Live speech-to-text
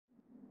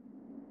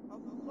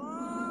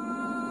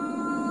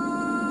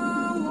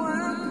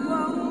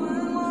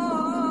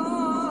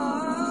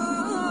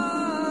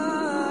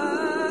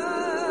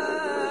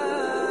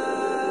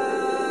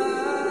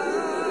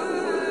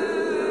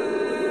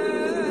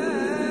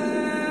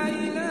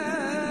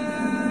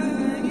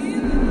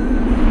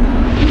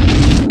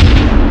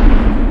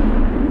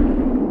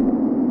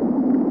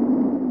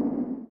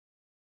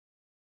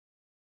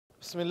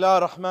بسم الله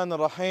الرحمن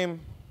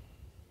الرحيم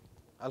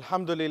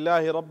الحمد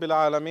لله رب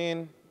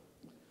العالمين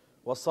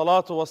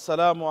والصلاة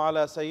والسلام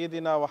على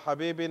سيدنا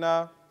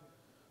وحبيبنا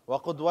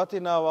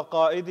وقدوتنا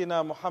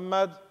وقائدنا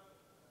محمد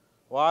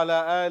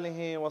وعلى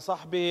آله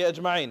وصحبه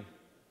أجمعين.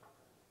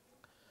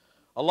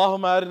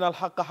 اللهم أرنا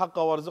الحق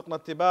حقا وارزقنا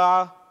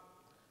اتباعه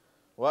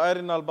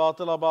وأرنا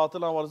الباطل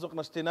باطلا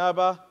وارزقنا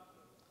اجتنابه.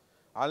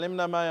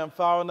 علمنا ما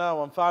ينفعنا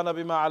وانفعنا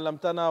بما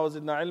علمتنا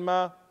وزدنا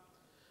علما.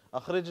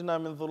 أخرجنا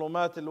من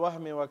ظلمات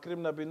الوهم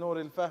وأكرمنا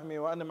بنور الفهم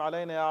وأنم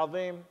علينا يا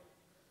عظيم.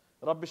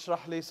 رب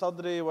اشرح لي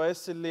صدري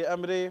ويسر لي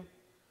أمري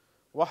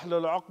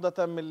واحلل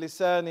عقدة من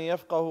لساني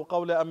يفقه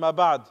قولي. أما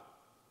بعد.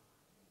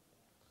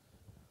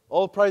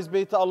 All praise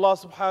be to Allah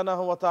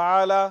subhanahu wa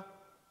ta'ala,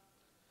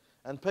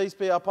 and peace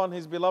be upon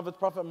his beloved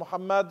Prophet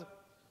Muhammad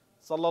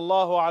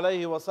sallallahu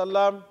alayhi wa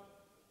sallam.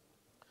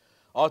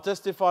 I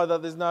testify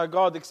that there is no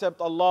God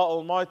except Allah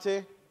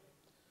Almighty,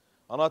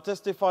 and I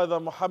testify that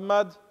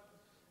Muhammad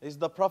is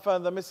the Prophet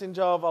and the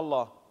Messenger of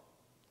Allah.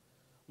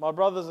 My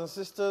brothers and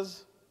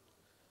sisters,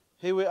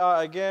 here we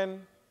are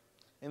again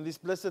in this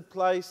blessed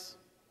place,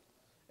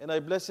 in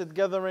a blessed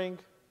gathering,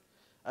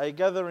 a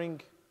gathering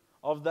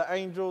of the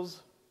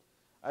angels,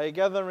 a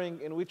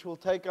gathering in which will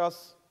take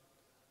us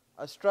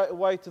a straight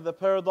way to the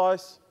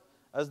paradise.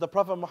 As the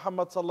Prophet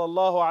Muhammad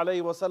sallallahu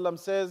alayhi wa sallam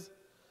says,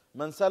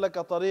 "Man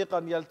salaka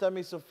tariqan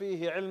yaltamisu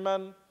fihi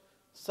ilman,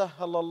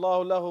 sahhala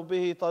Allahu lahu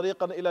bihi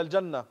tariqan ila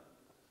al-jannah."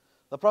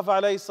 The Prophet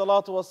alayhi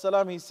salatu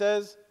wasalam, he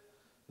says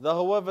that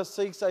whoever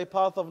seeks a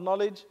path of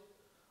knowledge,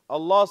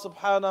 Allah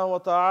subhanahu wa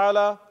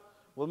ta'ala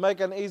will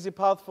make an easy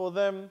path for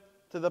them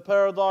to the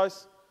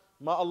paradise.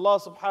 May Allah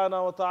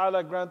subhanahu wa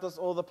ta'ala grant us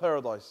all the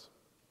paradise.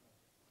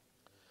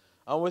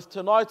 And with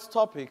tonight's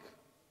topic,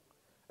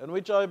 in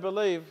which I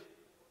believe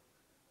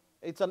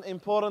it's an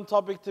important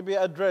topic to be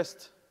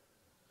addressed,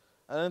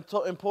 an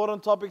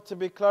important topic to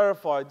be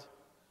clarified,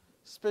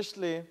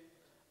 especially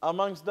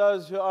amongst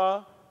those who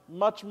are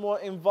much more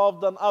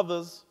involved than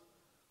others,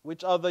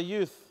 which are the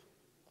youth.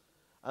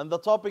 And the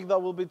topic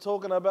that we'll be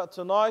talking about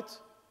tonight,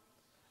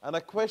 and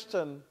a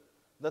question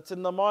that's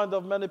in the mind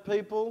of many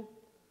people: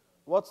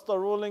 what's the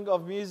ruling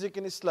of music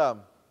in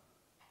Islam?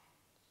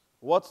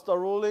 What's the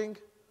ruling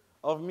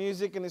of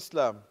music in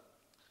Islam?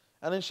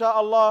 And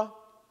inshallah,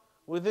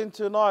 within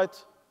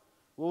tonight,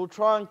 we will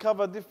try and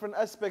cover different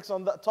aspects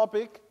on that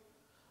topic,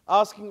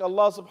 asking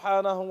Allah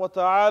subhanahu wa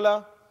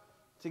ta'ala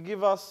to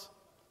give us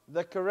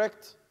the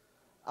correct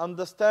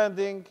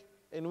understanding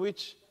in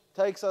which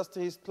takes us to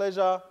His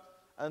pleasure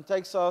and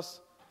takes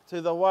us to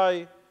the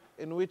way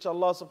in which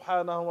Allah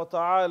subhanahu wa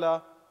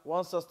ta'ala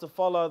wants us to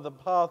follow the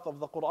path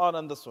of the Quran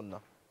and the Sunnah.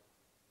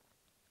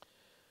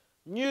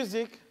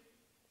 Music,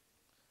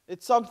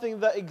 it's something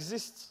that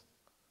exists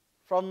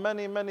from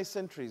many, many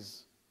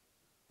centuries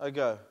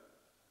ago.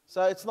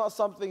 So it's not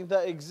something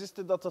that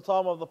existed at the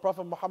time of the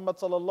Prophet Muhammad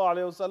sallallahu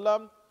alayhi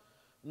wasallam,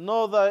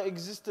 nor that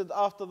existed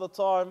after the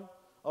time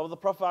of the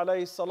Prophet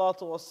alayhi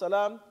salatu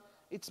wasalam.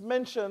 It's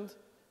mentioned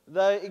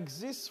that it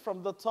exists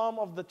from the time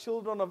of the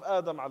children of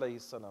Adam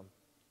alayhi salam.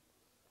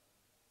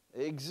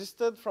 It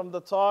existed from the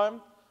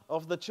time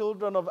of the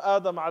children of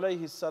Adam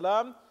alayhi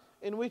salam,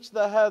 in which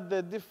they had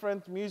their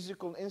different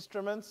musical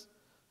instruments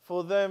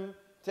for them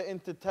to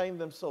entertain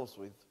themselves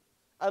with.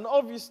 And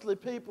obviously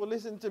people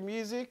listen to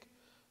music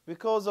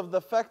because of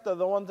the fact that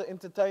they want to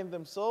entertain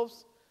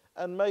themselves,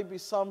 and maybe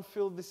some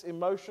feel this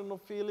emotional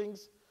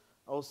feelings,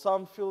 or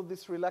some feel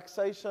this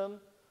relaxation,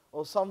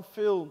 or some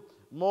feel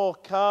more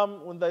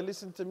calm when they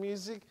listen to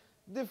music.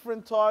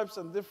 Different types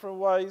and different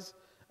ways,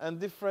 and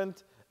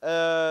different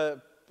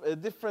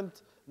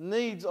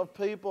needs of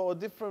people, or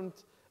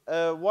different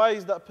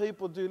ways that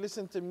people do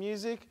listen to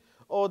music,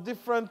 or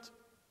different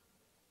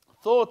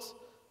thoughts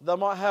they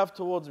might have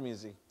towards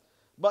music.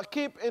 But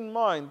keep in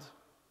mind,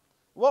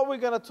 what we're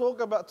going to talk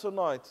about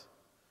tonight,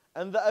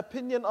 and the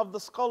opinion of the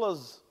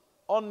scholars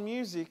on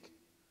music,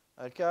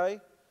 okay,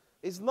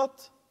 is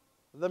not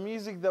the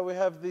music that we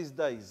have these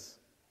days.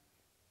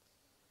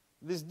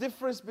 This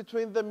difference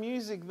between the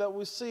music that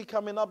we see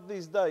coming up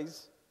these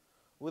days,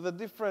 with the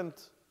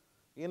different,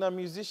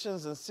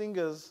 musicians and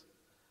singers,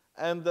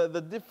 and the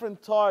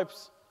different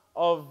types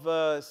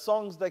of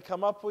songs they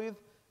come up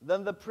with,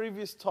 than the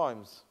previous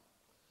times.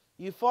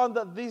 You find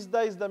that these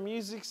days the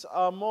musics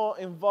are more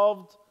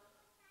involved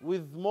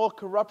with more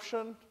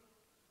corruption,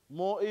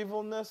 more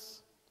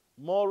evilness,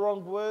 more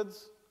wrong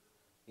words,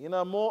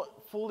 more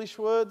foolish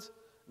words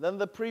than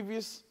the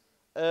previous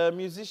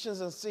musicians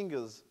and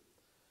singers.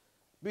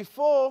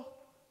 Before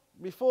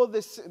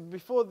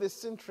this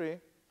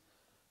century,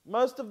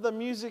 most of the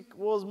music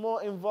was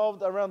more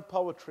involved around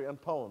poetry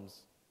and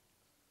poems.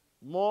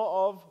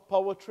 More of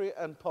poetry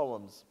and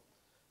poems.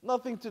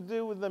 Nothing to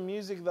do with the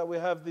music that we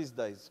have these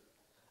days.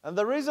 And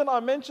the reason I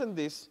mention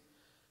this,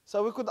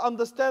 so we could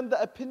understand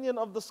the opinion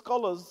of the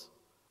scholars,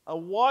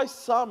 and why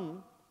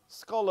some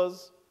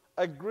scholars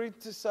agreed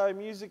to say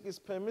music is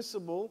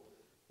permissible.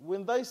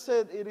 When they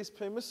said it is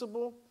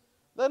permissible,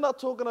 they're not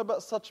talking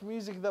about such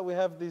music that we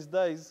have these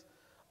days.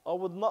 I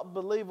would not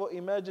believe or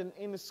imagine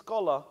any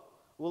scholar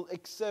will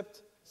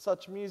accept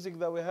such music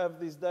that we have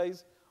these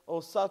days,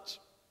 or such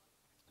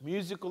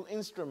musical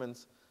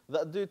instruments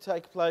that do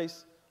take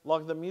place,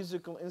 like the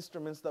musical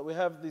instruments that we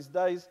have these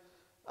days.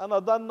 And I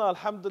don't know,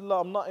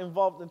 alhamdulillah, I'm not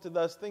involved into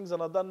those things,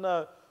 and I don't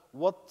know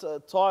what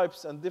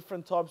types and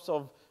different types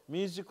of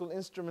musical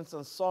instruments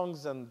and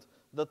songs and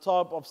the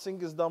type of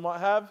singers they might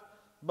have.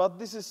 But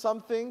this is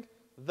something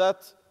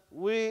that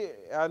we,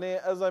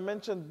 as I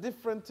mentioned,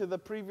 different to the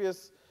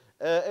previous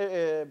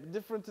eras,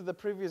 different to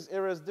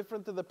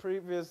the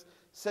previous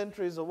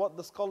centuries, or what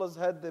the scholars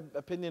had their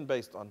opinion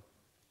based on.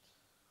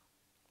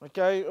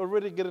 Okay,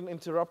 already getting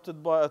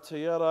interrupted by a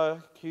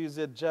Toyota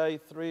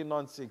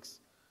QZJ396.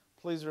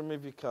 Please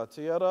remove your car.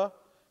 Toyota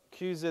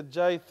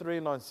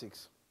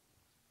QZJ396.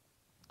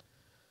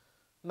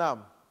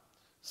 Now,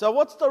 so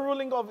what's the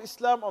ruling of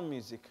Islam on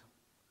music?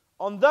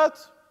 On that,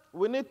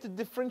 we need to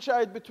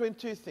differentiate between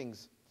two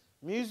things: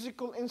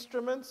 musical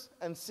instruments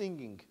and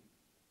singing.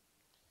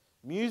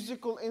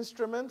 Musical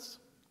instruments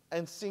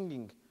and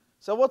singing.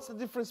 So what's the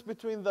difference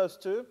between those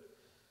two?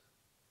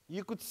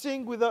 You could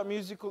sing without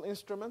musical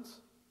instruments.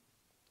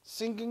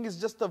 Singing is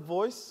just a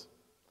voice,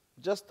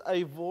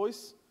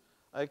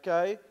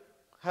 okay?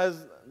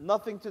 Has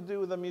nothing to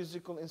do with the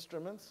musical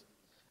instruments.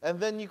 And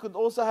then you could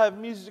also have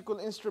musical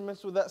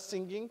instruments without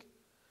singing.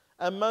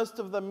 And most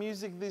of the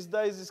music these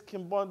days is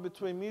combined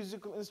between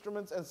musical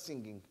instruments and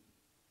singing.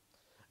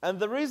 And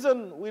the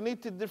reason we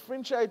need to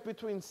differentiate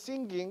between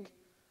singing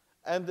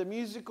and the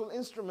musical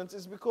instruments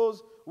is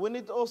because we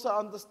need to also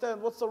understand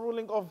what's the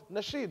ruling of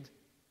nasheed.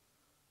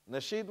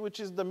 Nasheed, which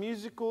is the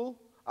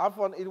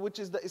which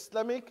is the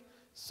Islamic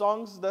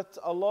songs that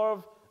a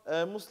lot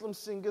of Muslim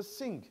singers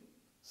sing.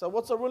 So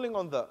what's the ruling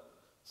on that?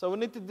 So we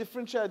need to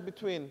differentiate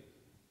between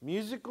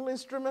musical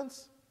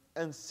instruments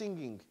and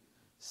singing.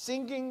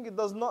 Singing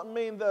does not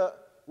mean that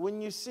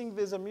when you sing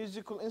there's a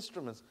musical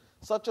instruments,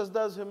 such as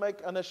those who make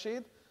a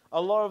nasheed.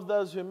 A lot of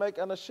those who make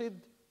a nasheed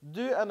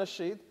do a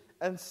nasheed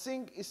and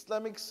sing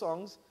Islamic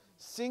songs,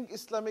 sing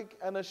Islamic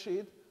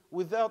nasheed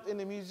without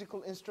any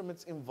musical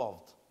instruments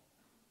involved.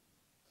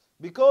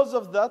 Because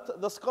of that,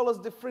 the scholars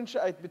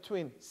differentiate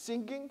between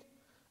singing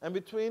and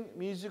between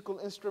musical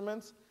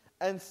instruments,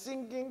 and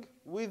singing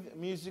with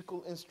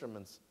musical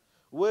instruments.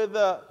 Where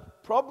the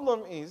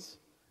problem is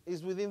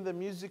within the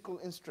musical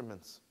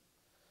instruments.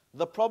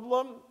 The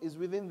problem is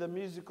within the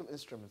musical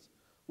instruments.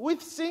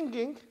 With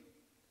singing,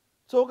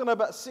 talking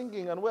about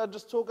singing, and we're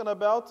just talking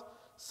about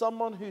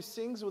someone who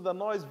sings with a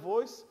nice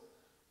voice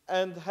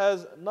and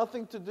has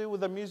nothing to do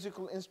with a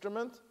musical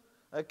instrument.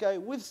 Okay,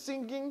 with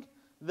singing,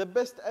 the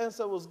best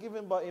answer was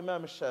given by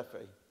Imam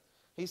Shafi'i.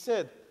 He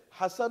said,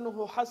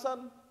 Hasanuhu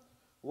Hasan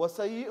wa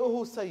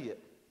sayyi'uhu sayyi'.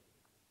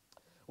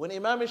 When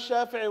Imam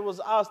Shafi'i was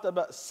asked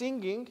about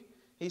singing,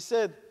 he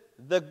said,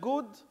 the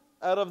good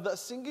out of that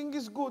singing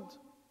is good,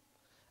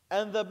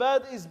 and the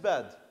bad is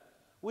bad.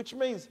 Which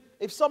means,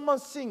 if someone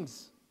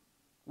sings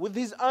with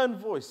his own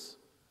voice,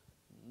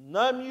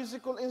 no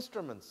musical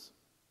instruments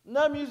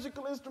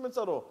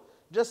at all,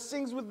 just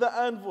sings with their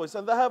own voice,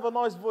 and they have a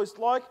nice voice,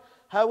 like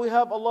how we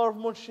have a lot of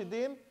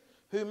munshideen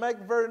who make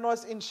very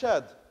nice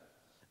inshad.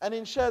 And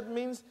inshad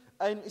means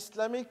an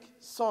Islamic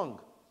song.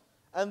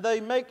 And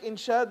they make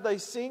inshad, they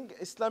sing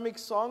Islamic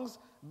songs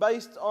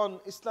based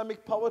on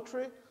Islamic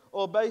poetry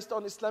or based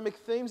on Islamic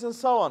themes and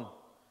so on.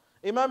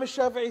 Imam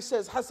Shafi'i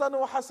says, Hasan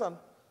wa Hasan,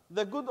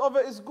 the good of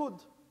it is good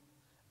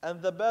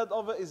and the bad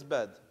of it is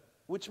bad.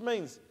 Which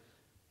means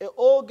it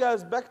all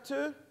goes back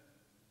to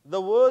the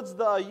words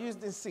that are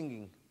used in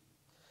singing.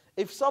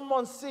 If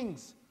someone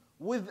sings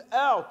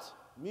without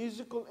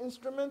musical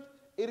instrument,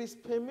 it is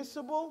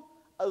permissible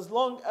as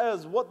long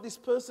as what this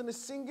person is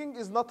singing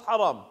is not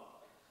haram.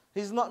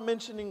 He's not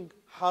mentioning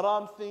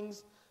haram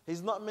things.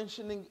 He's not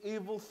mentioning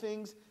evil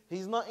things.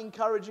 He's not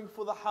encouraging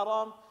for the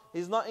haram.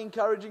 He's not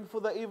encouraging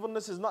for the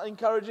evilness. He's not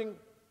encouraging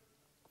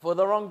for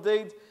the wrong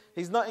deeds.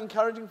 He's not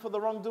encouraging for the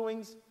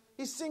wrongdoings.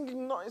 He's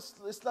singing not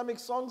Islamic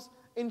songs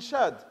in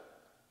shad,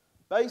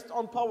 based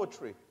on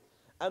poetry.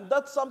 And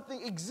that's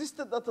something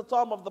existed at the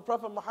time of the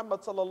Prophet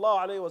Muhammad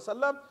sallallahu alaihi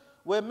wasallam,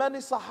 where many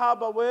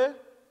Sahaba were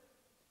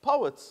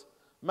poets.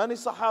 Many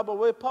Sahaba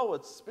were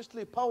poets,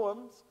 especially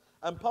poems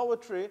and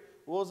poetry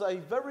was a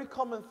very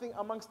common thing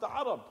amongst the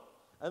Arab.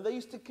 And they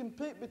used to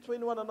compete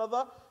between one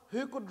another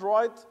who could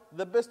write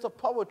the best of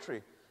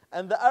poetry.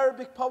 And the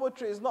Arabic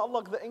poetry is not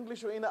like the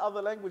English or any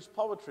other language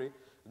poetry.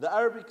 The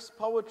Arabic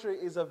poetry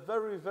is a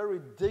very, very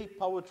deep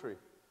poetry.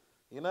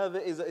 You know,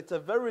 it's a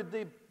very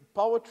deep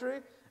poetry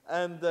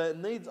and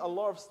needs a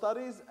lot of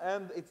studies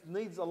and it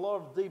needs a lot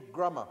of deep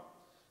grammar.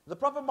 The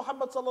Prophet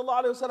Muhammad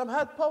sallallahu alaihi wasallam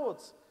had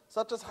poets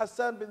such as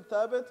Hassan bin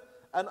Thabit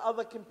and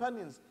other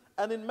companions.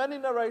 And in many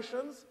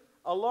narrations,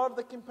 a lot of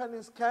the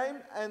companions came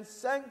and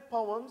sang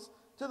poems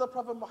to the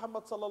Prophet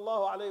Muhammad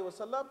sallallahu alaihi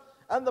wasallam,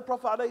 and the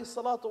Prophet alayhi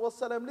salatu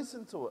wasallam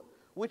listened to it.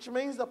 Which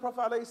means the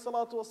Prophet alayhi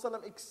salatu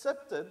wasallam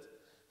accepted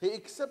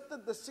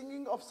the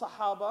singing of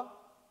Sahaba,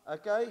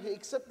 okay? He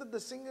accepted the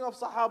singing of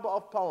Sahaba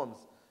of poems.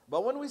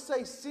 But when we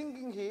say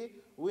singing here,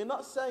 we're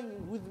not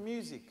saying with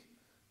music.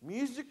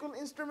 Musical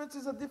instruments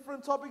is a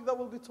different topic that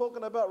we'll be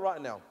talking about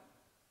right now.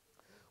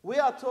 We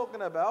are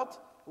talking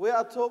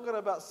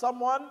about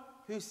someone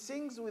who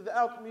sings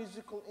without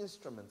musical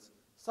instruments,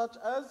 such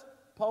as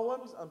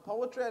poems and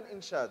poetry and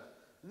inshad.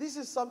 This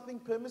is something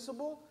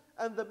permissible,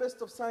 and the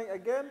best of saying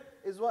again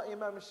is what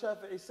Imam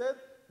al-Shafi'i said: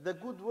 the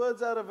good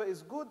words out of it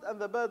is good, and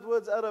the bad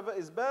words out of it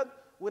is bad.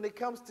 When it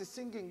comes to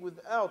singing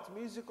without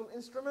musical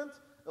instruments,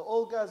 it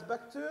all goes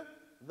back to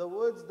the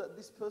words that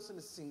this person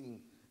is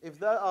singing. If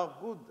they are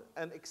good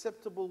and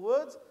acceptable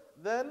words,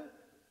 then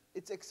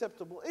it's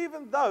acceptable.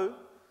 Even though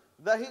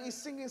that he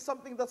is singing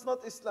something that's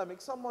not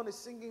Islamic. Someone is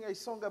singing a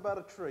song about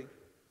a tree.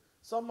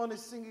 Someone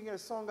is singing a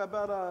song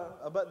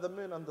about the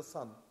moon and the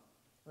sun.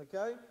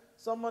 Okay?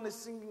 Someone is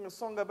singing a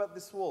song about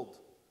this world.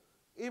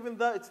 Even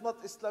though it's not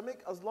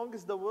Islamic, as long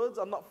as the words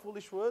are not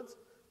foolish words,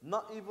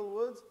 not evil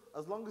words,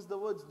 as long as the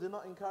words do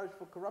not encourage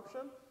for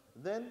corruption,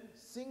 then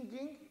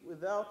singing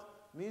without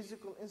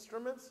musical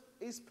instruments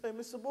is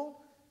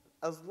permissible,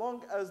 as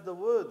long as the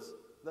words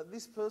that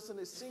this person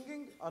is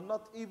singing are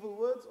not evil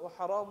words or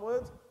haram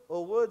words,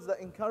 or words that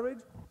encourage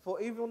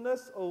for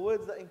evilness, or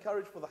words that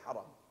encourage for the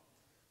haram.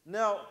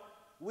 Now,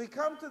 we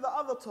come to the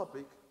other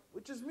topic,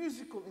 which is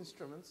musical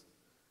instruments,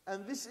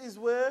 and this is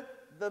where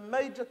the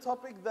major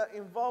topic that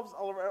involves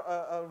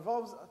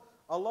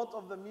a lot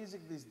of the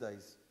music these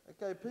days.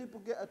 Okay, people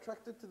get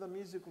attracted to the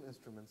musical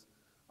instruments.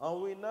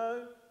 And we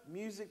know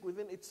music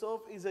within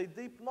itself is a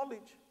deep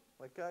knowledge.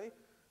 Okay?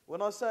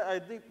 When I say a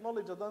deep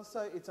knowledge, I don't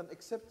say it's an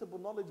acceptable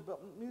knowledge, but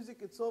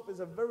music itself is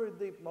a very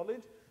deep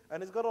knowledge,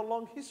 and it's got a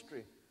long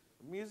history.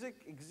 Music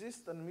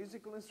exists and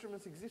musical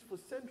instruments exist for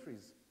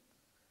centuries.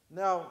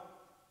 Now,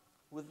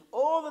 with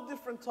all the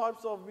different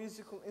types of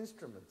musical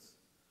instruments,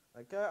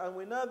 okay, and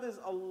we know there's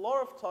a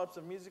lot of types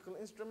of musical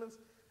instruments,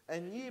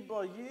 and year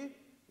by year,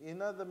 you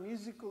know, the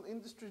musical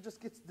industry just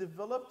gets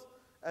developed,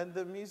 and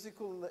the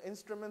musical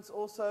instruments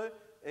also,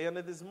 and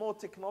there's more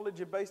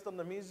technology based on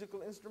the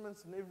musical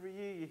instruments, and every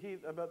year you hear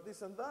about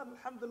this and that.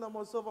 Alhamdulillah,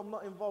 myself, I'm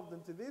not involved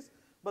into this,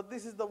 but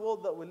this is the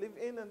world that we live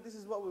in, and this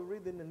is what we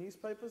read in the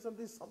newspapers, and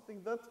this is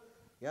something that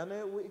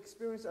we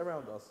experience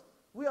around us.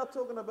 We are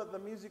talking about the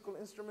musical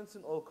instruments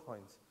in all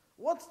kinds.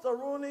 What's the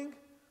ruling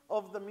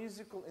of the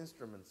musical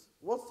instruments?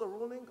 What's the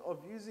ruling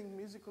of using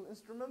musical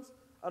instruments?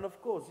 And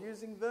of course,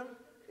 using them,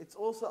 it's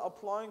also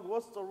applying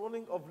what's the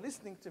ruling of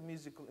listening to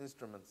musical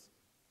instruments.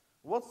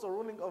 What's the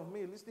ruling of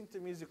me listening to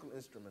musical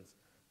instruments?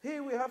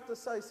 Here we have to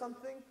say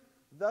something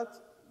that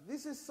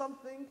this is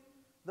something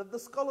that the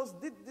scholars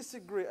did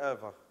disagree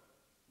over.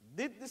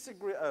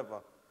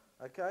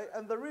 Okay?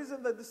 And the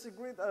reason they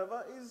disagreed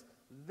over is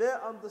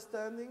their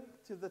understanding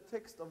to the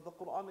text of the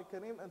Quran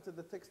al-Kareem and to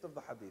the text of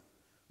the Hadith.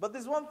 But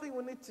there's one thing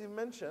we need to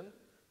mention,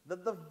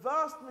 that the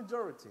vast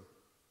majority,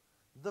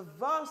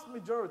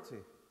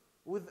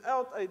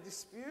 without a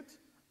dispute,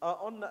 are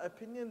on the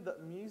opinion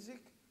that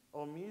music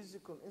or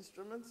musical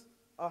instruments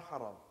are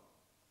haram.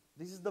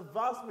 This is the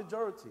vast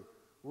majority,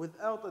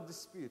 without a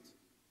dispute.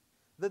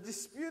 The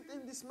dispute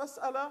in this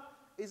mas'ala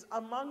is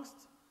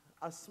amongst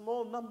a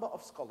small number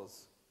of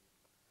scholars.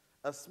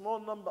 A small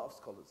number of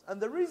scholars. And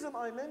the reason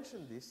I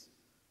mention this,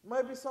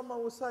 maybe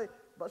someone will say,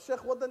 but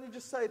Sheikh, why don't you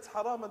just say it's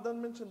haram and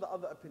don't mention the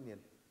other opinion?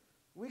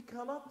 We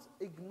cannot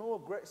ignore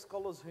great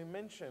scholars who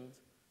mentioned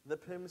the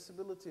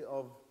permissibility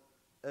of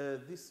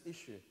this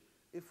issue.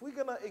 If we're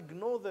going to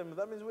ignore them,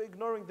 that means we're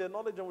ignoring their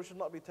knowledge, and we should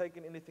not be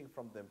taking anything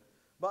from them.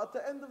 But at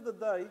the end of the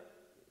day,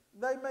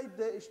 they made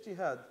their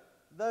ijtihad.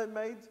 They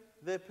made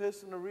their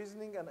personal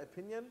reasoning and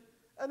opinion.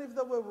 And if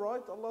they were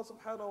right, Allah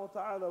subhanahu wa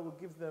ta'ala will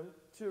give them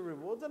 2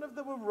 rewards. And if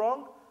they were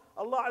wrong,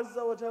 Allah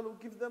azza wa jalla will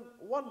give them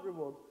 1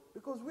 reward.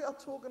 Because we are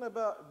talking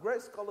about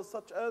great scholars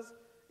such as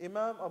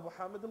Imam Abu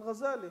Hamid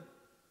al-Ghazali,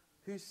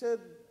 who said,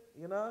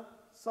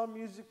 some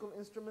musical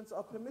instruments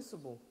are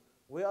permissible.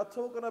 We are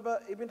talking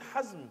about Ibn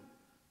Hazm.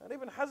 And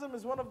Ibn Hazm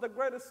is one of the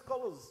greatest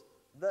scholars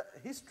that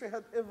history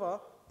had ever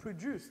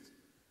produced.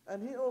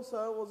 And he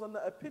also was on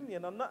the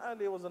opinion, and not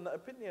only was on the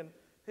opinion,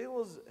 he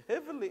was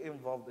heavily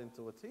involved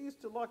into it. He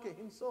used to like it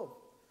himself.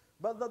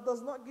 But that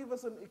does not give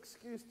us an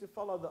excuse to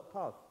follow that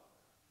path.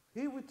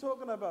 Here we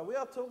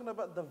are talking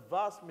about the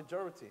vast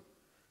majority.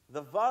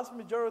 The vast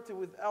majority,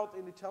 without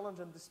any challenge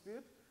and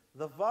dispute,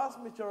 the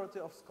vast majority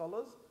of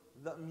scholars,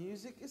 that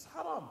music is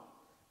haram.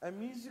 And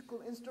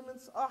musical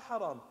instruments are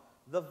haram.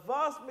 The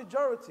vast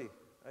majority,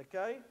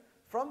 okay,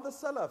 from the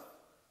Salaf,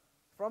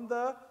 from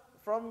the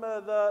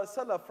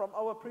Salaf, from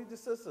our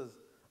predecessors,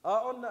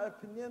 are on the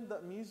opinion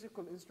that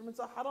musical instruments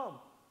are haram.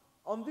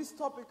 On this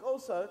topic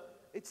also,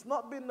 it's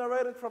not been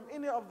narrated from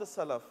any of the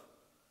Salaf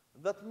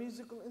that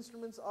musical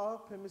instruments are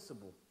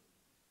permissible.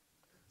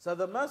 So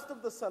the most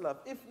of the Salaf,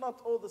 if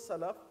not all the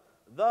Salaf,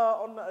 they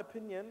are on the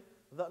opinion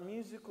that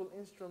musical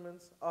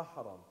instruments are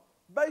haram.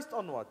 Based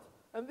on what?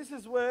 And this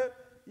is where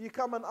you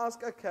come and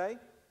ask, okay,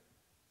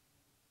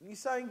 you're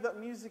saying that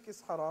music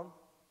is haram,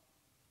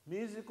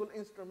 musical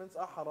instruments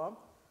are haram.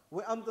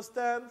 We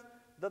understand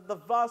that the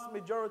vast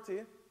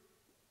majority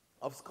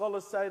of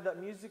scholars say that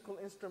musical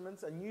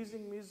instruments and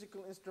using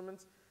musical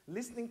instruments,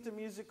 listening to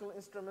musical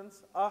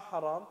instruments are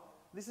haram.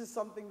 This is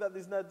something that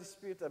there's no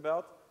dispute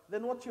about.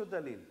 Then what's your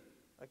dalil?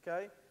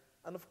 Okay?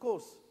 And of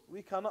course,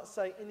 we cannot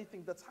say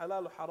anything that's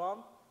halal or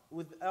haram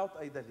without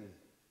a dalil.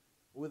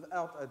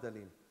 Without a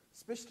dalil.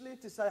 Especially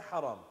to say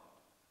haram.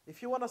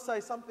 If you want to say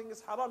something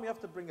is haram, you have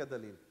to bring a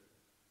dalil.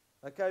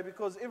 Okay,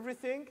 because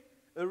everything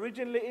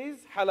originally is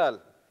halal.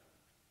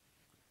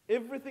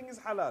 Everything is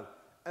halal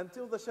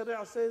until the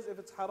Sharia says if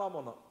it's haram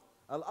or not.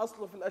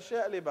 Al-aslu fil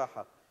ashya'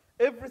 al-ibaha.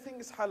 Everything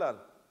is halal.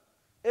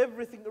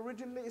 Everything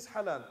originally is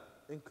halal,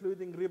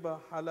 including riba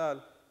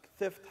halal,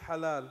 theft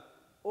halal.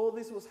 All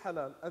this was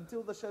halal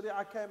until the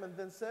Sharia came and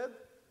then said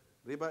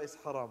riba is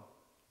haram,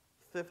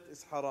 theft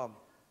is haram,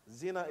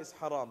 zina is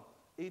haram,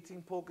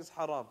 eating pork is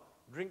haram,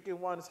 drinking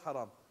wine is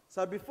haram.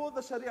 So before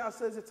the Sharia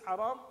says it's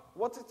haram,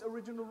 what's its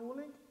original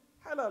ruling?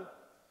 Halal.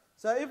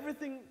 So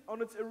everything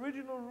on its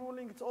original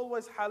ruling, it's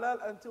always halal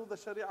until the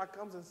Sharia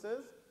comes and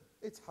says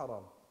it's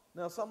haram.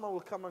 Now someone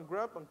will come and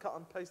grab and cut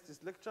and paste this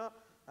lecture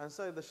and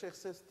say the Sheikh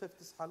says theft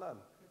is halal.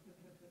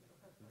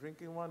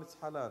 Drinking wine is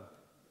halal.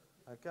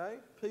 Okay?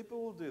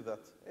 People will do that.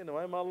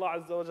 Anyway, may Allah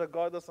Azza wa Jalla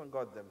guide us and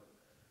guide them.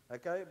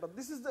 Okay? But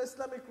this is the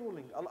Islamic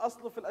ruling.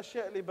 Al-aslu fil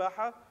ashya'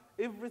 al-ibaha.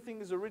 Everything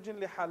is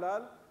originally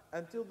halal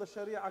until the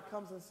Sharia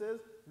comes and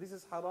says this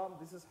is haram,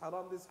 this is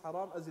haram, this is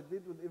haram, as it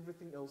did with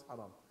everything else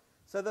haram.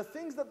 So the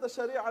things that the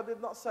Sharia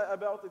did not say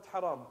about it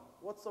haram,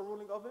 what's the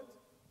ruling of it?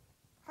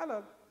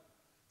 Halal.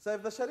 So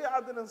if the Sharia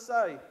didn't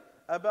say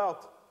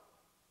about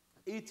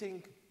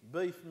eating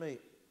beef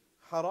meat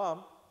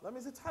haram, that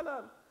means it's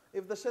halal.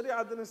 If the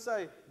Sharia didn't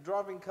say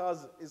driving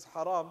cars is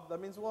haram, that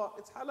means what?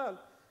 It's halal.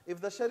 If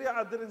the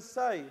Sharia didn't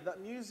say that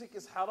music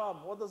is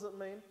haram, what does it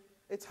mean?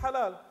 It's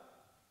halal.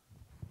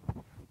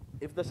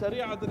 If the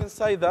Sharia didn't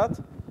say that,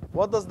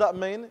 what does that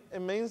mean?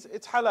 It means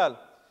it's halal.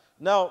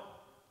 Now,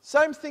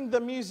 same thing, the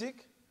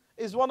music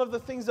is one of the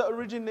things that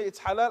originally it's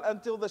halal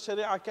until the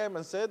Sharia came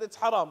and said it's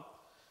haram.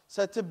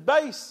 So to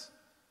base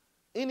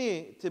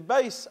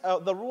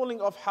the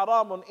ruling of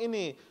haram on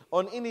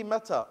any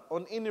matter,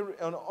 on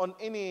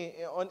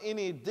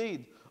any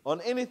deed,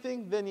 on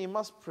anything, then you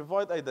must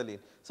provide a dalil.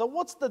 So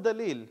what's the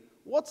dalil?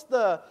 What's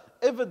the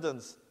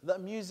evidence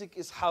that music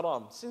is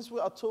haram? Since we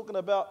are talking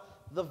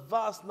about the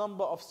vast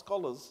number of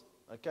scholars,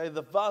 okay,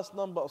 the vast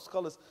number of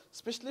scholars,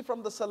 especially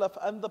from the Salaf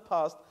and the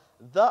past,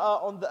 that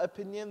are on the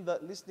opinion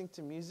that listening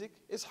to music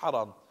is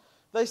haram.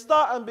 They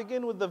start and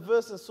begin with the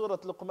verse in Surah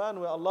Luqman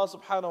where Allah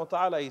subhanahu wa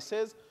ta'ala, He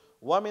says,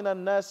 وَمِنَ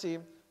النَّاسِ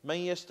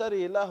مَنْ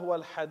يَشْتَرِي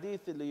لَهْوَ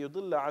الْحَدِيثِ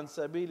لِيُضِلَّ عَنْ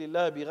سَبِيلِ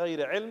اللَّهِ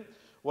بِغَيْرِ عِلْمٍ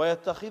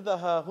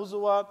وَيَتَّخِذَهَا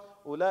هُزُوًا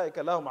أُولَٰئِكَ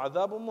لَهُمْ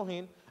عَذَابٌ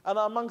مُهِينٌ. And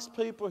amongst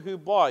people who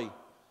buy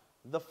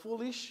the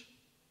foolish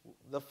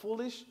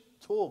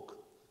talk,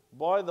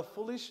 buy the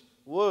foolish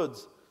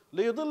words,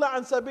 لِيُضِلَّ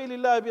عَنْ سَبِيلِ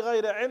اللَّهِ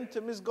بِغَيْرِ عِلْمٍ,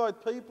 to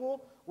misguide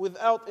people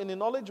without any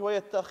knowledge,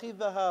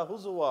 وَيَتَّخِذَهَا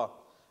هُزُوًا,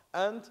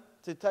 and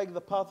to take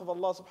the path of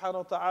Allah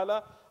subhanahu wa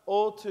ta'ala,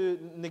 or to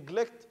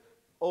neglect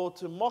or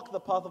to mock the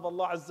path of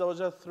Allah Azza wa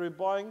Jalla through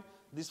buying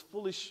these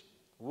foolish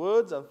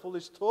words and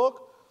foolish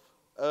talk.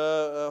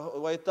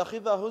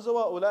 وَيَتَّخِذَهَا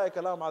هُزُوًا أُولَٰئِكَ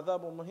لَهُمْ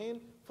عَذَابٌ مُهِينٌ.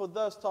 For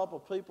those type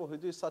of people who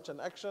do such an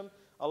action,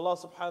 Allah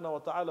subhanahu wa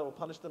ta'ala will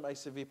punish them a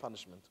severe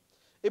punishment.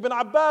 Ibn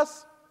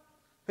Abbas,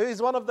 who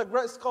is one of the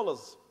great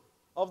scholars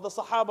of the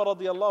Sahaba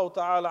radiyallahu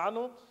ta'ala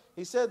anhu,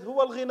 he said,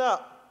 huwa al-ghina.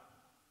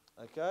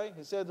 Okay,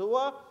 he said,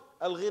 huwa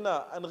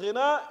al-ghina. And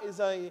ghina is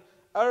an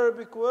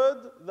Arabic word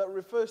that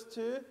refers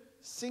to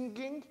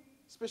singing,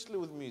 especially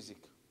with music.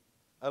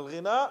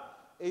 Al-ghina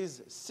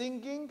is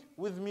singing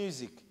with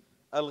music.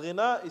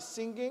 Al-ghina is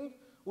singing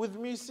with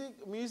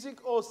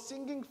music or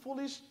singing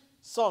foolish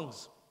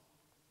songs.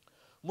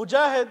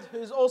 Mujahid, who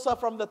is also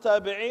from the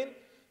Tabi'een,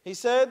 he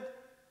said,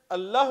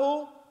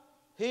 Allahu,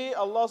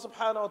 Allah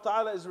subhanahu wa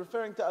ta'ala is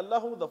referring to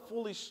Allahu, the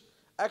foolish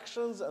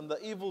actions and the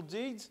evil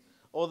deeds,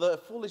 or the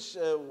foolish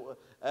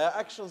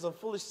actions and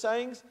foolish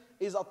sayings,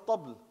 is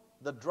at-tabl,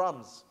 the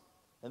drums.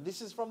 And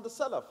this is from the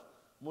Salaf.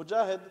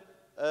 Mujahid,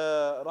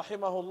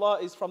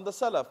 rahimahullah, is from the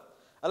Salaf.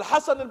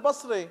 Al-Hasan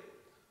al-Basri,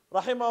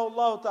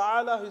 rahimahullah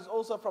ta'ala, who is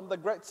also from the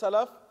great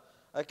Salaf.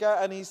 Okay,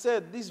 and he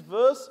said this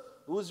verse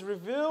was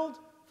revealed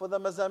for the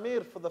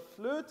mazamir, for the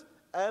flute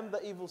and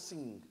the evil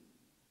singing.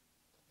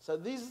 So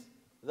this,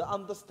 the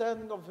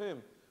understanding of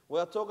whom? We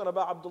are talking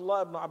about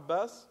Abdullah ibn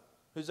Abbas,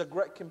 who's a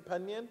great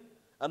companion.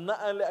 And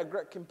not only a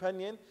great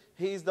companion,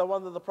 he is the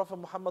one that the Prophet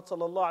Muhammad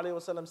sallallahu alayhi wa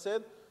sallam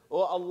said, O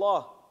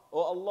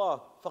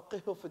Allah,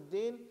 faqihhu fi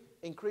din,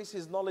 increase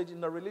his knowledge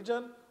in the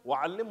religion,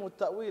 wa'allimhu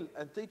ta'wil,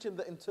 and teach him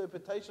the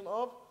interpretation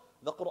of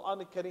the Quran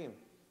al-Kareem.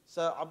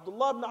 So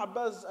Abdullah ibn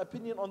Abbas'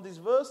 opinion on this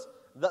verse,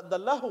 that the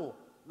lahu,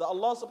 that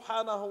Allah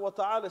subhanahu wa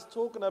ta'ala is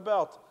talking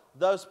about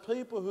those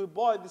people who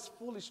buy this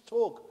foolish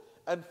talk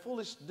and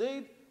foolish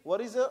deed,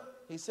 what is it?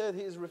 He said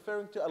he is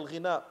referring to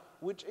al-ghina,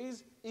 which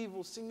is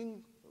evil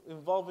singing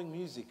involving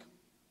music.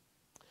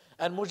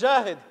 And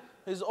Mujahid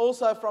is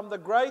also from the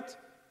great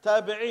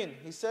Tabi'een.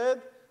 He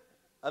said,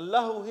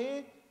 Allahu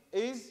here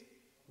is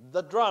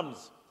the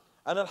drums.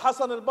 And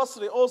Al-Hasan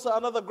al-Basri, also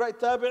another great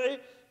Tabi'i,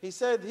 he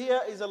said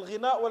here is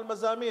al-ghina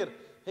wal-mazamir.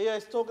 Here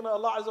is talking,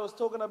 Allah Azza was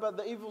talking about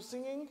the evil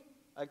singing,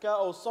 okay,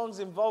 or songs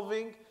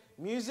involving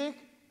music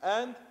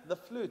and the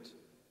flute.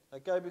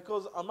 Okay,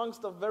 because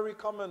amongst the very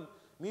common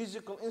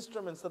musical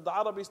instruments that the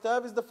Arabs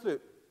have is the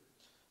flute.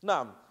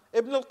 Now,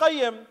 Ibn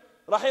al-Qayyim,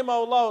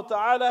 rahimahullah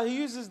ta'ala, he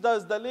uses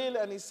those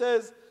dalil and he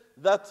says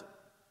that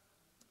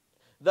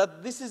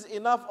this is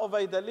enough of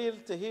a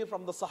dalil to hear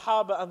from the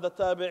Sahaba and the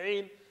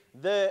Tabi'een,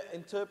 their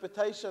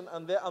interpretation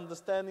and their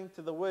understanding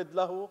to the word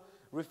lahu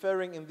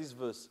referring in this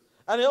verse.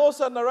 And he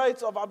also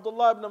narrates of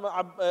Abdullah ibn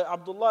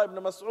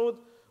Mas'ud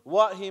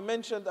what he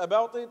mentioned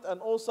about it,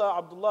 and also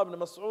Abdullah ibn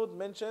Mas'ud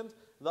mentioned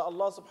that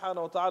Allah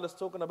subhanahu wa ta'ala is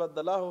talking about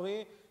the lahu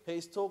here. He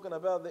is talking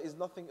about there is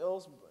nothing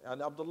else.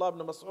 And Abdullah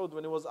ibn Mas'ud,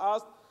 when he was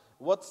asked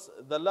what's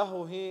the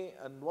lahu here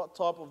and what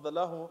type of the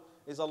lahu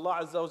is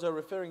Allah Azza wa Jalla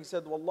referring, he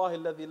said, Wallahi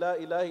alladhi la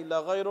ilaha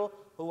illa ghayru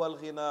huwa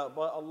al-ghina.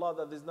 By Allah,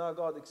 that there is no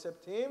God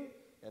except Him.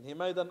 And he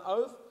made an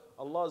oath.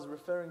 Allah is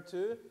referring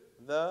to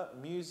the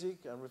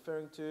music and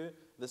referring to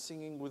the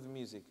singing with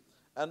music.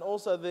 And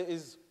also there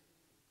is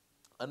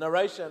a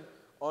narration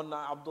on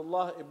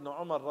Abdullah ibn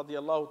Umar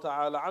radiallahu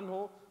ta'ala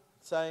anhu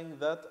saying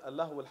that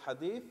Allah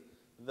al-hadith,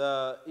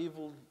 the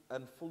evil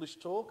and foolish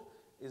talk,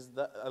 is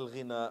the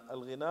al-ghina.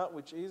 Al-ghina,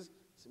 which is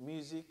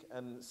music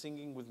and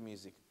singing with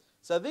music.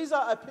 So these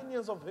are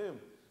opinions of whom?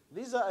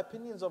 These are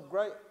opinions of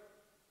great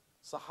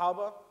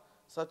Sahaba,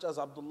 such as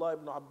Abdullah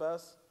ibn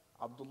Abbas,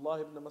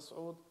 Abdullah ibn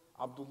Mas'ud,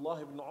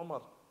 Abdullah ibn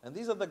Umar. And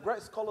these are the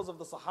great scholars of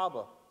the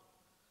Sahaba.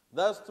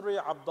 Those three,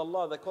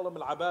 Abdullah, they call them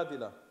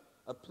al-Abadila,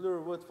 a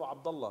plural word for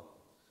Abdullah.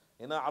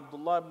 You know,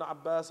 Abdullah ibn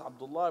Abbas,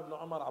 Abdullah ibn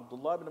Umar,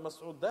 Abdullah ibn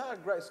Mas'ud, they are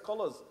great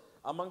scholars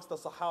amongst the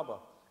Sahaba.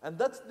 And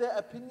that's their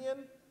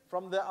opinion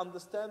from their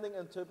understanding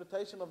and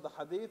interpretation of the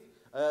hadith,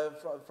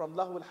 from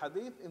lahu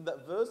al-hadith in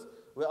that verse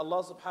where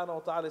Allah subhanahu wa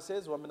ta'ala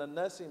says, وَمِنَ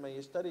النَّاسِ مَنْ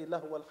يَشْتَرِي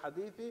لَهُوَ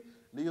الْحَدِيثِ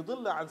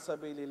لِيُضِلَّ عَنْ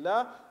سَبِيلِ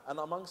اللَّهِ. And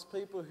amongst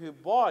people who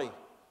buy,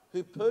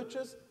 who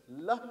purchase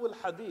lahu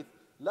al-hadith.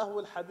 Lahu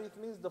al-hadith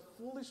means the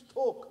foolish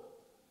talk.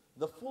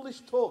 The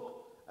foolish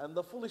talk. And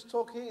the foolish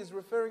talk here is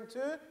referring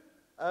to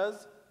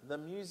as the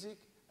music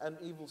and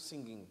evil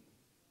singing.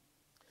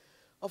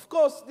 Of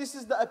course, this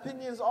is the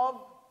opinions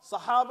of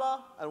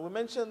Sahaba, and we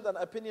mentioned an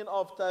opinion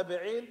of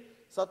Tabi'een,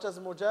 such as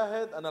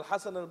Mujahid and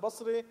Al-Hasan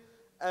al-Basri,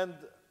 and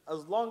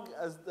as long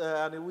as,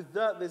 and with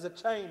that, there's a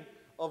chain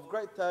of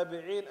great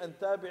Tabi'een and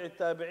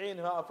Tabi'een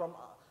who are from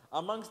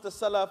amongst the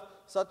Salaf,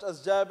 such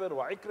as Jabir,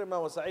 wa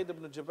Ikrima, wa Sa'id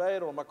ibn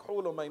Jubair, wa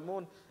Makhul, wa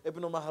Maymun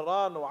ibn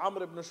Mahran, wa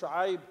Amr ibn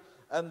Shu'aib,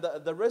 and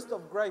the rest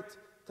of great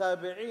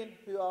Tabi'een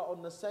who are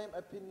on the same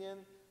opinion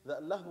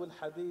that lahu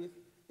al-hadith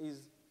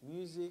is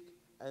music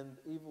and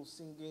evil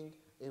singing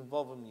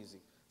involving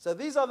music. So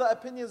these are the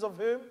opinions of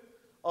whom?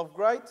 Of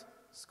great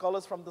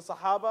scholars from the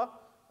Sahaba,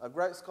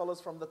 great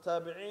scholars from the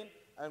Tabi'een,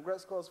 and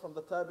great scholars from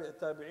the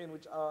Tabi'een,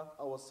 which are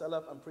our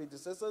Salaf and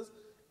predecessors,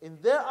 in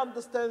their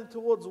understanding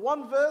towards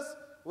one verse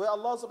where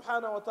Allah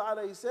subhanahu wa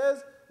ta'ala, He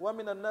says,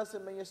 وَمِنَ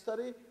النَّاسِ مَنْ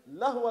يَشْتَرِي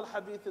لَهُوَ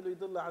الْحَدِيثِ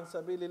لِيُضِلَّ عَنْ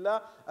سَبِيلِ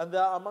اللَّهِ. And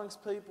there are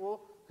amongst people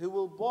who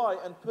will buy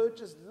and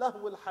purchase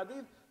lahu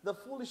al-hadith, the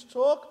foolish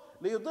talk,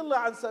 لِيُضِلَّ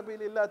عَنْ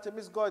سَبِيلِ اللَّهِ, to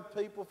misguide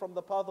people from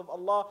the path of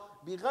Allah,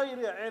 بِغَيْرِ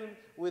عِلْمٍ,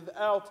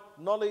 without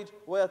knowledge,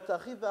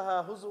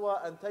 وَيَتَّخِذَهَا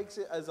هُزُوًا, and takes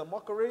it as a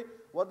mockery.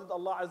 What did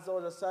Allah Azza wa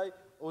Jalla say?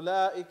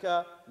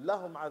 أُولَٰئِكَ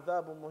لَهُمْ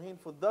عَذَابٌ مُهِينٌ.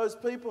 For those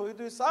people who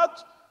do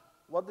such,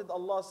 what did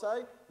Allah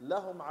say?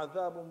 لَهُمْ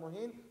عَذَابٌ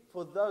مُهِينٌ.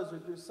 For those who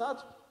do such,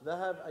 they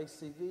have a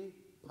severe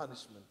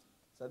punishment.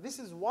 So this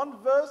is one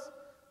verse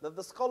that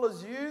the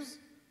scholars use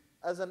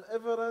as an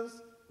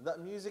evidence that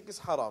music is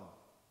haram.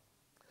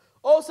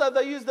 Also,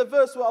 they use the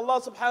verse where Allah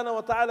subhanahu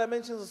wa ta'ala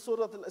mentions in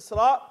Surah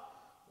Al-Isra,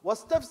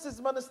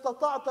 وَاسْتَفْسِزْ مَنْ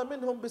اسْتَطَعْتَ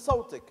مِنْهُمْ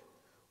بِصَوْتِكَ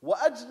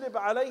وَأَجْلِبْ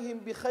عَلَيْهِمْ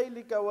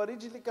بِخَيْلِكَ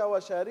وَرِجْلِكَ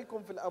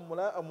وَشَارِكُمْ فِي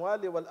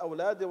الْأَمْوَالِ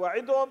وَالْأَوْلَادِ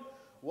وَعِدْهُمْ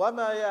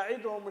وَمَا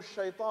يَعِدُهُمُ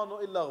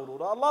الشَّيْطَانُ إِلَّا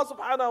غُرُورًا. Allah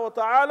subhanahu wa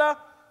ta'ala,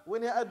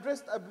 when He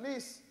addressed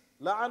Iblis,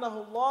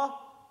 لَعَنَهُ اللَّهُ,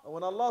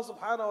 when Allah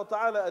subhanahu wa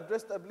ta'ala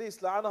addressed Iblis,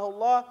 لَعَنَهُ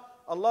اللَّهُ,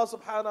 Allah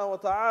subhanahu wa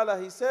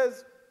ta'ala, He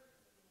says,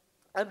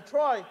 and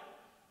try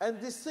and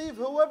deceive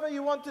whoever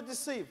you want to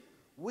deceive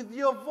with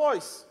your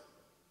voice,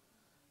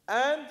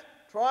 and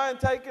try and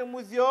take him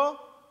with your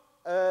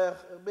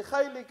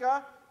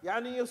بخيلك,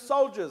 يعني your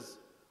soldiers,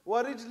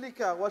 ورجلك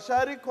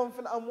وشاركهم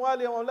في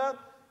الأموال والأولاد.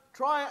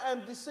 Try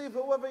and deceive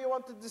whoever you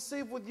want to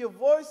deceive with your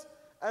voice,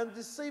 and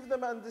deceive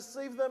them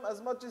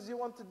as much as you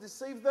want to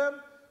deceive them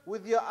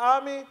with your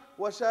army.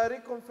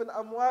 وشاركهم في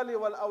الأموال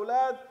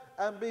والأولاد,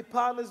 and be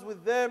partners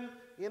with them,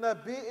 you know,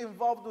 be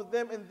involved with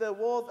them in their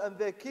wealth and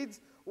their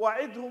kids.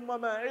 وَعِدْهُمْ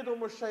وَمَا عِدْهُمُ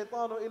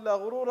الشَّيْطَانُ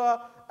إِلَّا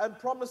غُرُورًا, and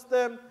promise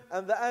them,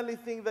 and the only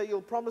thing that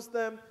you'll promise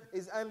them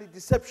is only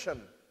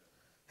deception.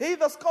 He,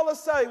 the scholars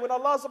say, when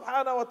Allah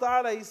subhanahu wa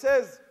ta'ala, He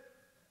says,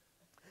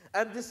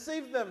 and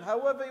deceive them,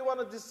 however you want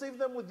to deceive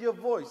them with your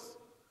voice.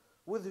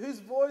 With whose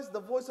voice?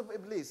 The voice of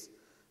Iblis.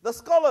 The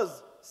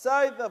scholars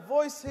say the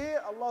voice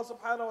here, Allah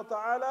subhanahu wa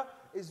ta'ala,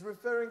 is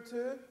referring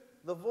to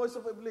the voice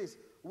of Iblis.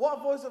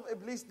 What voice of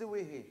Iblis do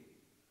we hear?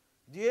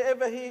 Do you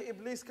ever hear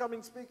Iblis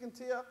coming speaking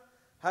to you?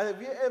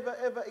 Have you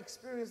ever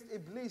experienced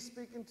Iblis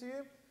speaking to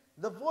you?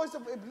 The voice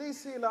of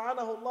Iblis here,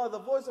 la'anahu Allah, the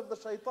voice of the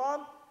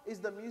shaitan, is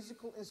the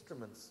musical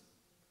instruments.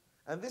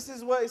 And this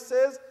is where it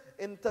says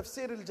in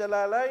Tafsir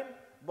al-Jalalain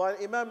by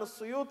Imam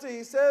al-Suyuti,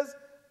 he says,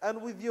 and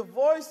with your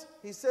voice,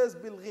 he says,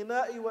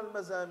 bil-ghina'i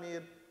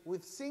wal-mazamir,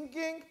 with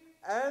singing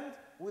and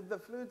with the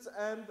flutes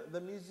and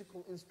the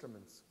musical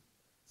instruments.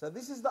 So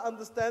this is the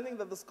understanding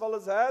that the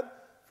scholars had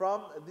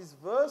from this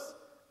verse,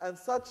 and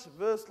such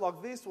verse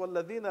like this,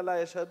 وَالَّذِينَ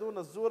لَا يَشْهَدُونَ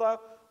الزُّورَ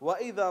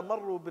وَإِذَا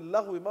مَرُّوا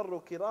بِاللَّغْوِ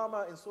مَرُّوا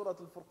كِرَامًا, in Surah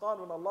Al-Furqan,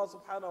 when Allah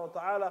subhanahu wa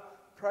ta'ala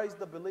praised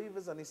the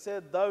believers, and He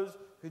said, those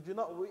who do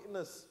not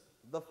witness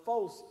the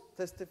false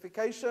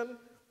testification,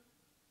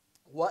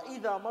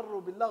 وَإِذَا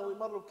مَرُّوا بِاللَّغْوِ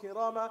مَرُّوا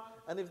كِرَامًا,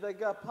 and if they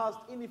go past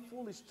any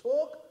foolish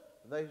talk,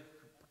 they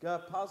go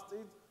past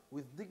it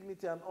with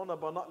dignity and honor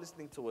by not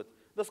listening to it.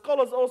 The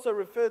scholars also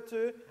refer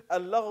to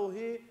al-laghu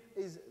here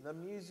is the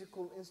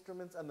musical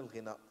instruments and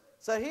al-ghina.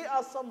 So here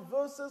are some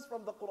verses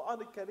from the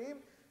Quran al-Kareem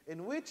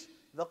in which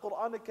the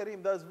Quran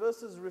al-Kareem, those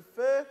verses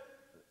refer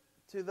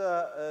to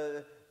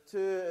the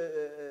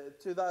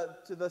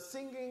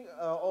singing,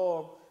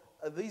 or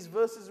these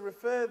verses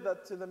refer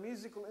that to the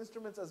musical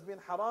instruments as being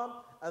haram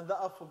and that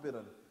are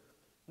forbidden.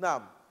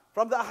 Now,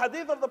 from the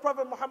hadith of the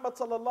Prophet Muhammad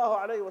sallallahu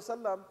alayhi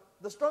wasallam,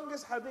 the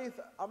strongest hadith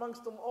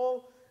amongst them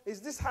all is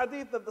this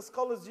hadith that the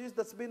scholars use,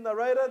 that's been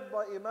narrated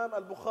by Imam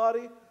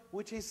al-Bukhari,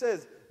 which he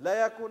says,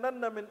 لا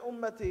يكونن من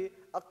أمتي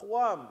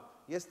أقوام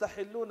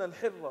يستحلون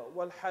الحر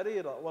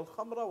والحرير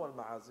والخمر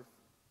والمعازف.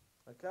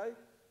 Okay,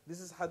 this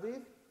is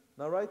hadith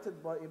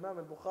narrated by Imam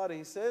al-Bukhari.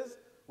 He says,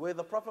 where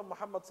the Prophet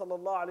Muhammad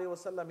sallallahu alaihi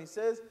wasallam, he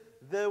says,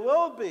 there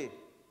will be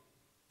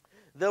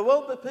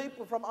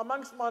people from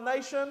amongst my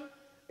nation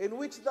in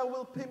which they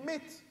will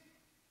permit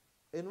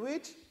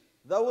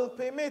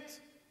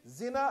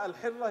zina.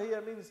 Al-hirra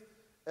here means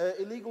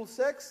illegal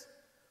sex.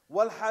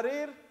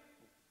 Wal-harir,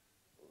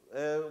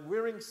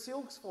 wearing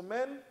silks for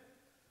men.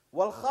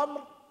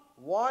 Wal-khamr,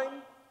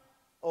 wine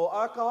or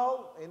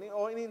alcohol,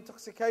 any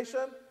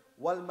intoxication.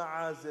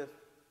 Wal-ma'azif.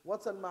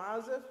 What's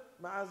al-ma'azif?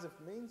 Ma'azif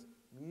means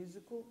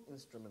musical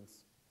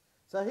instruments.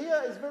 So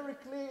here is very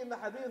clear in the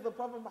hadith of the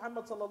Prophet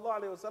Muhammad sallallahu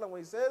alaihi wasallam,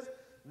 where he says,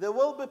 there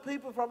will be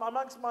people from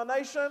amongst my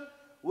nation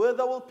where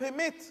they will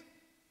permit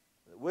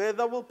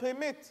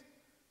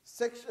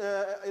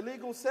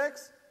illegal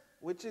sex,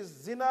 which is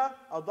zina,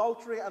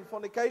 adultery and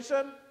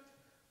fornication.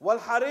 Wal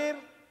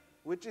harir,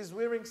 which is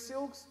wearing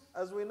silks.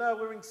 As we know,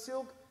 wearing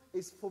silk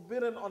is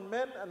forbidden on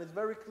men, and it's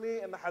very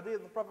clear in the hadith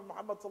of the Prophet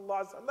Muhammad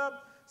sallallahu alaihi wasallam.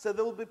 So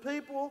there will be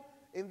people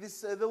in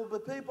this. There will be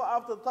people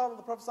after the time of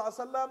the Prophet sallallahu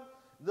alaihi wasallam.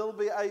 There will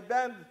be a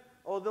band,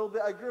 or there will be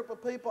a group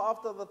of people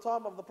after the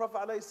time of the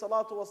Prophet alayhi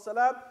salatu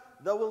wasalam,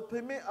 that will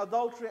permit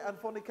adultery and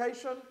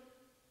fornication,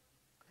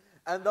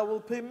 and they will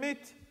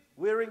permit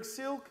wearing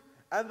silk,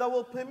 and they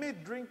will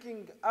permit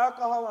drinking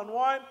alcohol and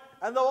wine,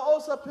 and they will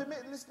also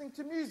permit listening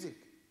to music.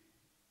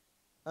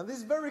 And this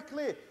is very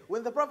clear.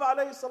 When the Prophet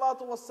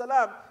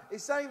ﷺ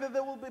is saying that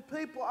there will be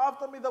people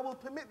after me that will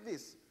permit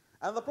this,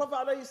 and the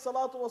Prophet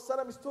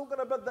ﷺ is talking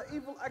about the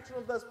evil action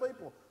of those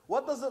people.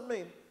 What does it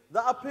mean? They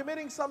are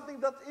permitting something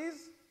that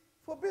is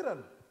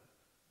forbidden.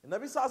 And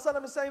Nabi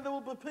ﷺ is saying there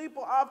will be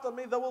people after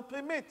me that will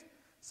permit.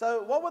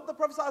 So what would the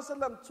Prophet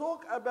ﷺ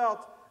talk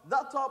about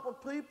that type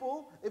of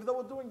people if they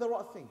were doing the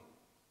right thing?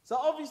 So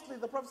obviously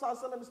the Prophet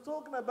ﷺ is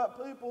talking about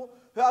people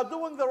who are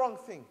doing the wrong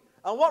thing.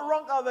 And what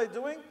wrong are they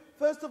doing?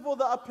 First of all,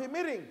 they are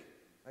permitting,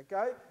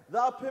 okay? They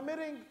are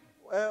permitting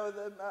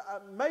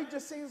major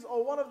sins,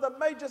 or one of the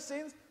major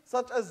sins,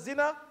 such as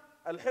zina,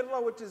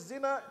 al-hirra, which is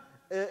zina,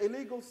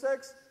 illegal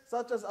sex,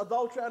 such as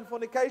adultery and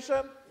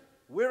fornication,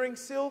 wearing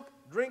silk,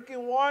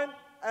 drinking wine,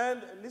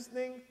 and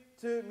listening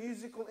to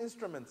musical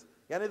instruments.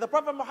 Yani the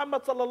Prophet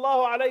Muhammad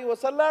sallallahu alayhi wa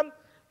sallam,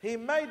 he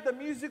made the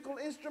musical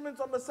instruments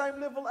on the same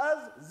level as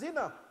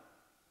zina.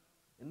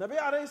 Nabi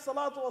alayhi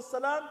salatu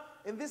wasalam,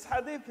 in this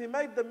hadith, he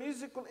made the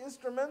musical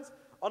instruments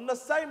on the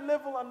same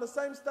level, on the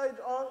same stage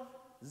of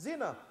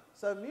zina.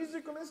 So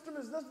musical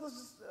instruments is not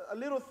just a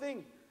little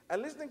thing.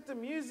 And listening to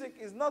music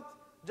is not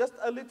just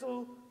a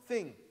little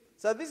thing.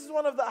 So this is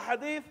one of the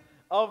hadith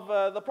of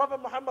the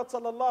Prophet Muhammad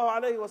sallallahu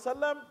alayhi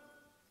wasallam.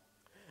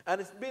 And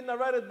it's been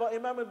narrated by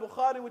Imam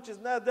al-Bukhari, which is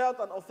no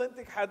doubt an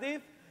authentic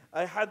hadith.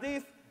 A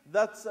hadith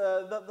that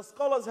the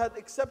scholars had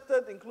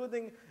accepted,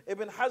 including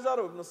Ibn Hajar,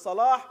 Ibn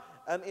Salah,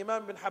 and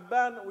Imam bin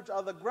Habban, which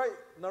are the great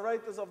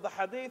narrators of the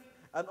hadith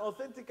and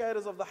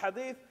authenticators of the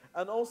hadith,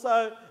 and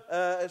also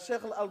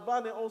Sheikh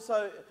Al-Albani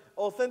also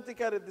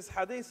authenticated this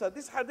hadith. So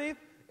this hadith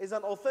is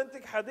an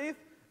authentic hadith,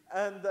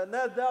 and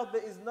no doubt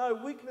there is no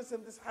weakness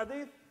in this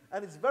hadith,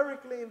 and it's very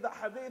clear in that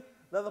hadith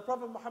that the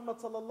Prophet Muhammad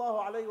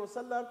sallallahu alayhi wa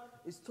sallam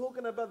is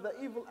talking about the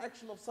evil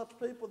action of such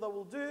people that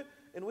will do,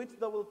 in which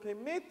they will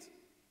permit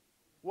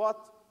what?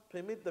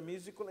 Permit the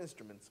musical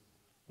instruments.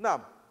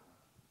 Now,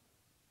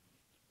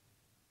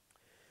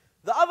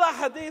 the other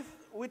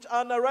hadith which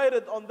are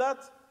narrated on that,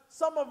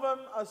 some of them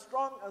are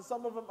strong and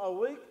some of them are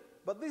weak,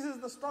 but this is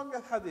the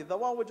strongest hadith. The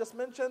one we just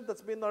mentioned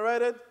that's been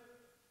narrated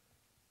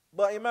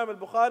by Imam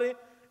al-Bukhari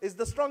is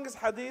the strongest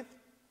hadith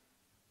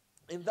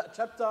in that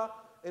chapter,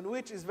 in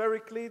which is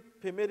very clear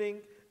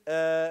permitting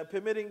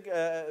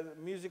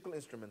musical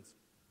instruments.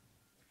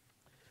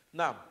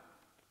 Now,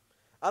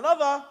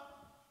 another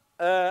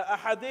a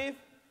hadith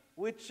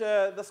which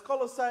the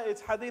scholars say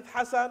it's hadith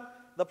Hasan.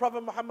 The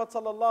Prophet Muhammad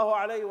sallallahu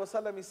alayhi wa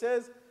sallam, he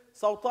says,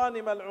 صوتان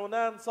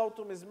ملعونان صوت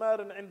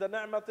مزمار عند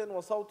نعمة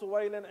وصوت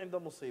ويل عند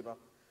مصيبة.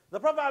 The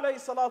Prophet alayhi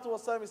salatu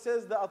wasalam, he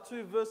says there are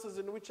two verses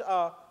in which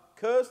are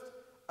cursed,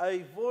 a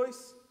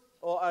voice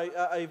or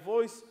a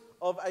voice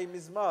of a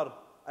mizmar.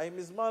 A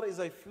mizmar is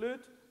a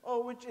flute,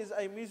 or which is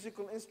a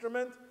musical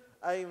instrument.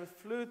 A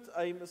flute,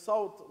 a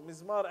sawt,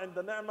 mizmar and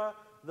the ni'mah,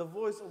 the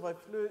voice of a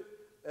flute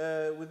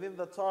within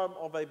the time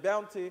of a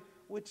bounty,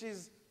 which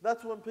is,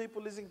 that's when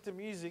people listen to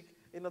music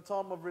in a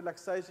time of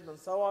relaxation and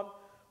so on.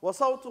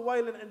 وَصَوْتُ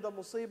وَيْلٍ عِنْدَ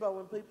مُصِيبَةٍ,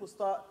 when people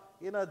start,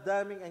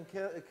 damning and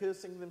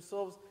cursing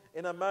themselves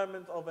in a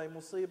moment of a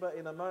musibah,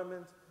 in a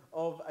moment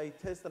of a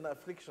test and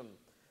affliction.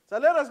 So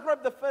let us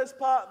grab the first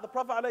part. The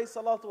Prophet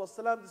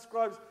ﷺ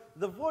describes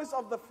the voice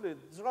of the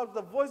flute, describes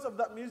the voice of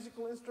that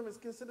musical instrument is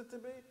considered to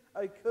be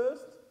a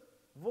cursed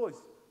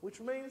voice, which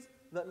means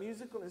that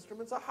musical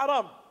instruments are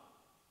haram.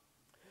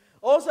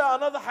 Also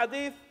another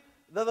hadith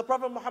that the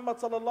Prophet Muhammad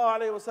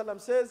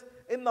ﷺ says,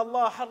 إِنَّ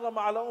اللَّهَ حَرَّمَ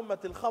عَلَى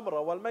أُمَّةِ الْخَمْرَ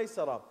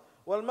وَالْمَيْسَرَ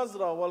وَالْمَزْرَ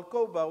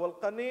وَالْكَوْبَ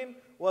وَالْقَنِينَ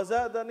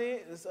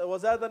وَزَادَنِي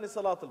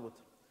صَلَاةَ الْوِتْرِ.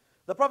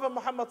 The Prophet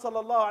Muhammad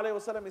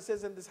ﷺ, he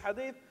says in this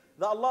hadith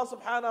that Allah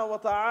subhanahu wa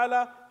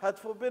ta'ala had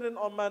forbidden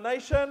on my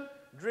nation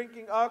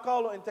drinking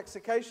alcohol or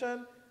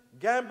intoxication,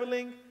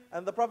 gambling,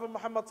 and the Prophet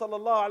Muhammad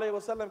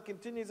ﷺ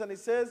continues and he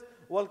says,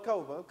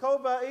 وَالْكَوْبَ.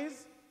 Al-kawba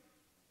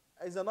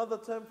is another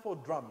term for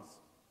drums.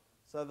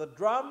 So the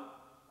drum,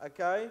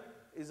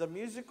 is a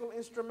musical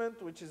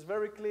instrument which is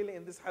very clearly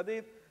in this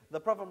hadith. The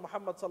Prophet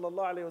Muhammad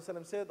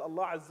ﷺ said,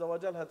 Allah Azza wa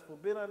Jal had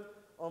forbidden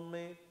on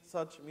me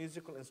such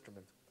musical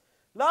instrument.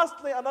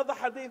 Lastly, another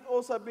hadith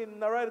also been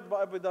narrated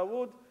by Abu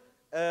Dawood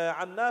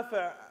عن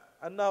نافع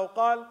أنه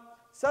قال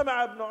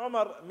سمع ابن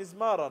عمر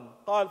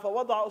مزمارا قال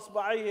فوضع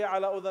أصبعيه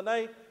على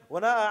أذنيه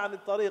ونأى عن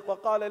الطريق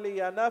وقال لي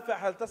يا نافع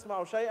هل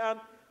تسمع شيئا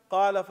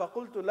قال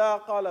فقلت لا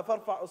قال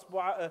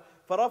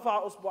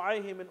فرفع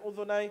أصبعيه من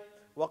أذنيه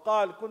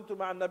وقال كنت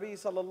مع النبي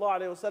صلى الله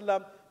عليه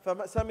وسلم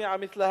فسمع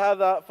مثل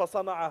هذا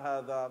فصنع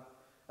هذا.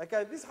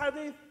 Okay, this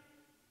hadith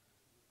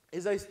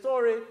is a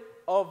story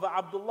of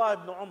Abdullah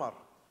ibn Umar.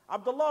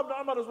 Abdullah ibn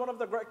Umar is one of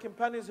the great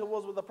companions who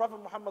was with the Prophet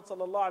Muhammad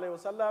sallallahu alayhi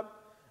wasallam,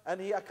 and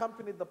he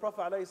accompanied the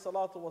Prophet alayhi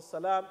salatu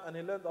wasalam, and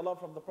he learned a lot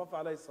from the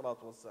Prophet alayhi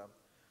salatu wasalam.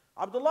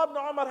 Abdullah ibn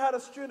Umar had a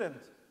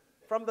student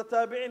from the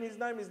Tabi'in, his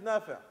name is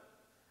Nafi',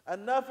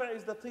 and Nafi'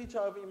 is the teacher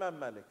of Imam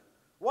Malik.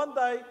 One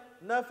day,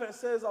 Nafi'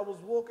 says, I was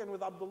walking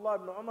with Abdullah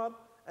ibn Umar,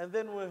 and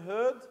then we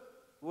heard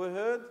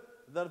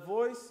the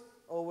voice,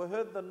 or we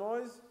heard the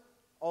noise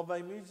of a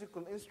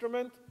musical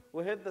instrument,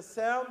 we heard the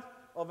sound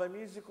of a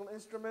musical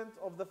instrument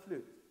of the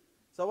flute.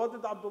 So what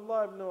did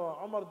Abdullah ibn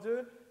Umar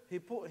do? He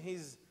put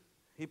his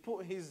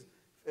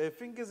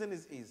fingers in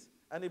his ears,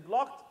 and he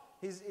blocked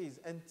his ears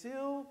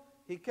until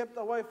he kept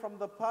away from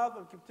the path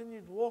and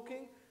continued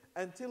walking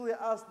until he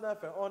asked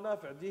Nafi', oh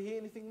Nafi', do you hear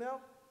anything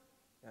now?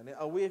 And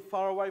are we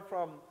far away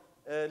from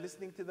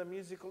listening to the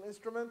musical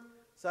instrument?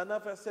 So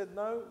Nafi' said,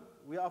 no,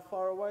 we are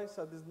far away,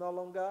 so there's no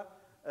longer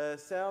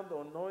sound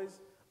or noise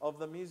of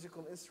the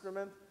musical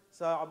instrument.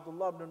 So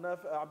Abdullah ibn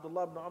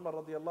Umar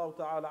radiallahu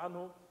ta'ala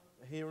anhu,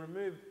 he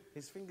removed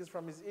his fingers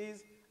from his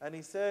ears and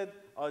he said,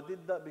 I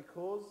did that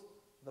because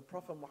the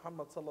Prophet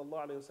Muhammad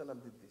sallallahu alayhi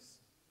wasallam did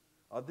this.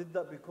 I did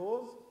that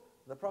because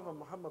the Prophet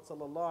Muhammad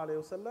sallallahu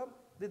alayhi wasallam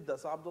did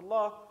that. So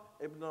Abdullah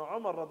ibn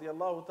Umar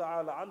radiallahu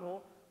ta'ala anhu,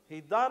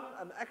 he done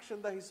an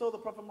action that he saw the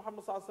Prophet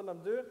Muhammad sallallahu alayhi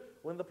wasallam do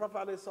when the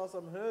Prophet alayhi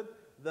wasallam heard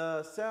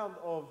the sound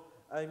of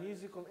a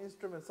musical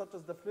instrument such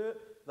as the flute.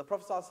 The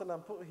Prophet sallallahu alayhi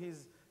wasallam put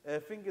his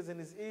fingers in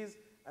his ears,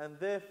 and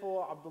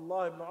therefore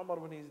Abdullah ibn Umar,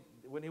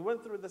 when he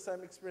went through the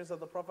same experience of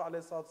the Prophet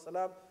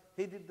ﷺ,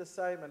 he did the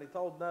same, and he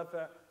told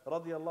Nafi'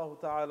 radiallahu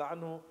ta'ala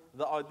anhu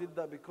that I did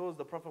that because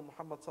the Prophet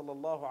Muhammad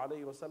sallallahu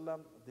alayhi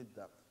wasallam did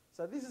that.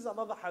 So this is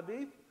another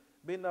hadith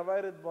being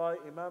narrated by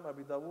Imam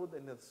Abu Dawood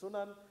in the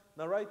Sunan,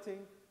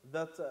 narrating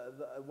that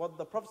what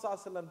the Prophet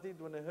ﷺ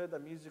did when he heard a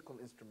musical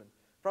instrument.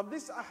 From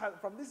these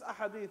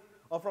ahadith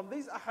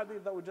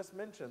that we just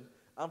mentioned,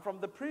 and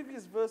from the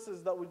previous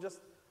verses that we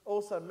just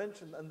also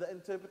mentioned, and the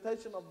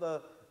interpretation of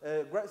the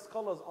great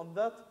scholars on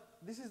that,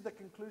 this is the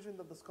conclusion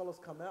that the scholars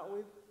come out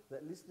with,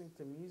 that listening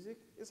to music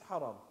is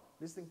haram.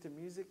 Listening to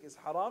music is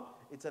haram.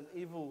 It's an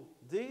evil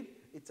deed.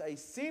 It's a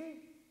sin.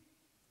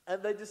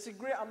 And they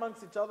disagree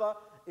amongst each other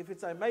if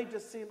it's a major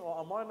sin or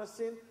a minor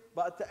sin.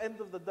 But at the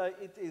end of the day,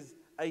 it is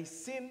a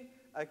sin.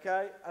 And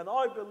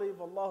I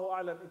believe, Allahu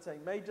A'lam, it's a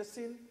major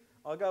sin.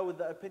 I go with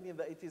the opinion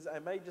that it is a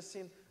major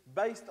sin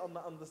based on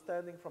the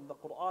understanding from the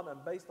Quran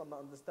and based on the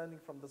understanding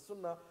from the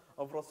Sunnah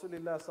of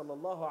Rasulullah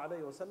sallallahu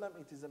alayhi wa sallam.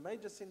 It is a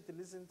major sin to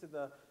listen to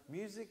the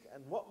music.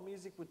 And what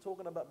music we're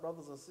talking about,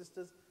 brothers and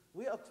sisters?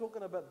 We are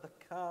talking about the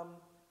calm,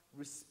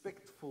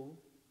 respectful,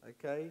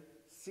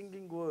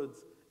 singing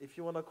words, if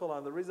you want to call it.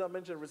 And the reason I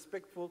mention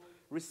respectful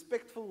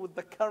with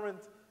the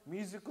current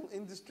musical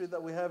industry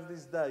that we have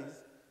these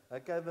days.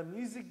 The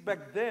music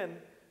back then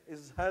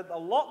had a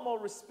lot more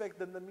respect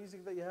than the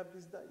music that you have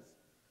these days.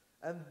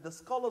 And the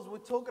scholars were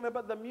talking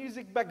about the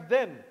music back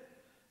then.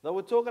 They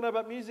were talking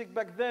about music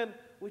back then,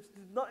 which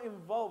did not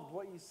involve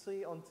what you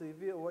see on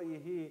TV or what you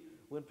hear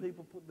when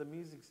people put the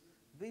music.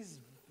 There is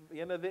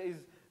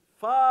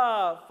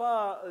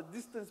far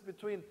distance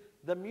between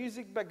the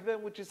music back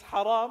then, which is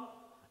haram,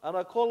 and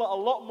I call it a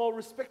lot more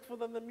respectful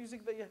than the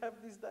music that you have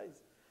these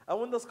days. And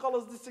when the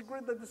scholars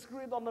disagreed, they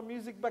disagreed on the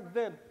music back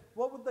then.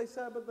 What would they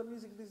say about the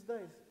music these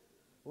days?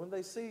 When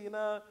they see,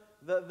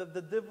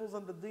 the devils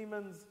and the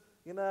demons,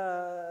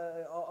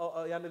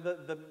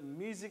 the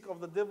music of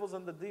the devils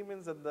and the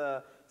demons and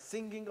the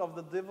singing of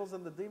the devils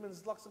and the demons,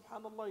 it's like,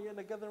 subhanallah, you're in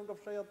a gathering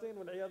of shayateen,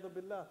 wal-iyadu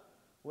billah.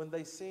 When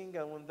they sing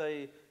and when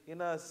they,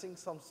 sing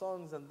some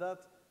songs and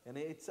that, and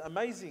it's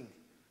amazing.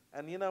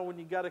 And, when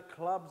you go to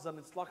clubs and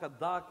it's like a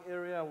dark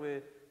area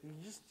where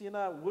you're just,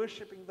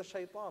 worshipping the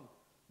shaitan.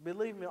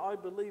 Believe me, I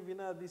believe,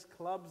 these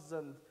clubs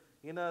and,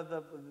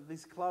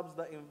 these clubs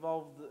that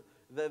involve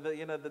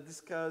the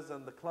discos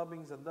and the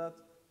clubbings and that,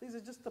 these are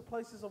just the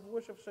places of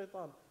worship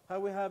shaitan. How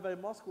we have a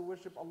mosque, we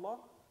worship Allah.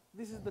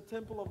 This is the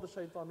temple of the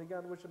shaitan. You go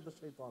and worship the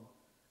shaitan.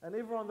 And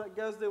everyone that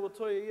goes there will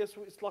tell you, yes,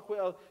 it's like we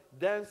are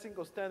dancing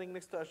or standing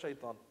next to a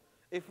shaitan.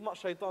 If not,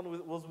 shaitan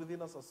was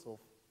within us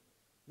ourselves.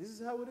 This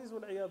is how it is,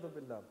 wal-iyadu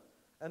billah.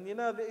 And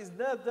there is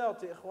no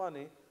doubt,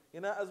 ikhwani,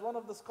 as one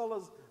of the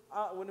scholars,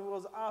 when he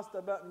was asked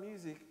about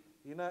music,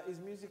 is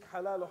music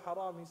halal or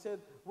haram? He said,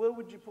 where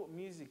would you put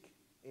music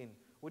in?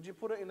 Would you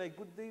put it in a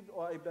good deed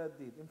or a bad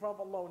deed? In front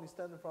of Allah, when you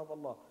stand in front of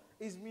Allah.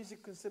 Is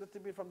music considered to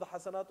be from the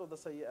hasanat or the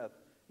sayyi'at?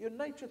 Your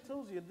nature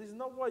tells you there's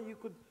no way you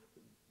could,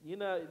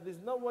 there's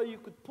no way you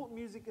could put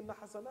music in the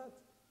hasanat.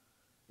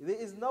 There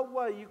is no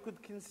way you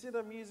could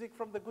consider music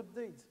from the good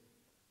deeds.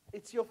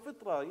 It's your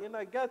fitrah.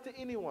 Go to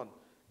anyone.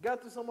 Go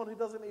to someone who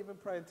doesn't even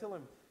pray and tell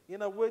him,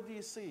 where do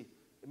you see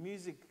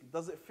music?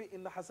 Does it fit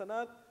in the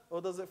hasanat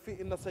or does it fit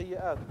in the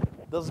sayyi'at?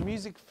 Does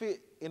music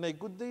fit in a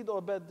good deed or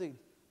a bad deed?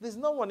 There's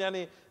no one.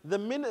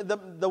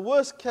 The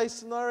worst case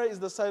scenario is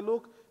to say,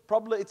 look,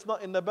 probably it's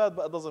not in the bad,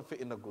 but it doesn't fit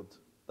in the good.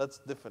 That's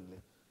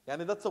differently.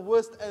 That's the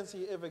worst answer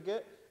you ever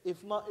get.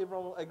 If not,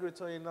 everyone will agree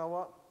to,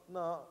 what?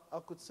 No, I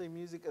could see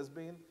music as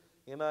being,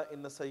 in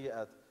the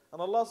sayyi'at.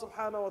 And Allah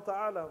subhanahu wa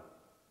ta'ala,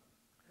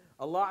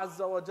 Allah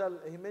Azza wa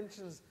Jal, He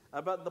mentions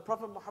about the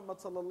Prophet Muhammad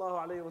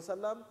sallallahu alayhi wa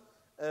sallam,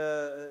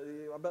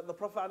 about the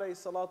Prophet alayhi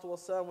salatu wa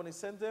sallam, when he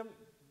sent him,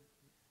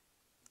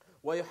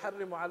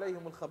 وَيُحَرِّمُ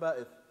عَلَيْهِمُ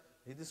الْخَبَائِثِ.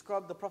 He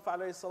described the Prophet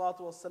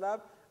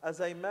ﷺ as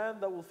a man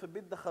that will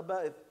forbid the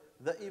khaba'ith,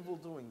 the evil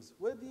doings.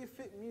 Where do you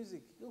fit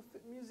music? You'll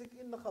fit music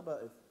in the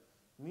khaba'ith.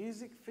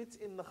 Music fits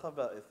in the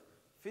khaba'ith,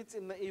 fits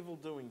in the evil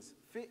doings,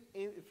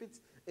 fits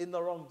in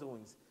the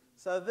wrongdoings.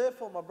 So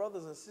therefore, my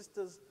brothers and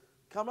sisters,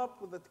 come up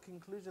with the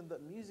conclusion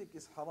that music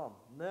is haram.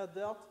 No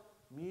doubt,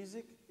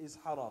 music is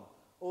haram.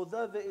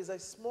 Although there is a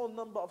small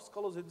number of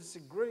scholars who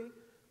disagree,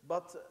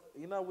 but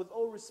with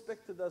all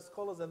respect to those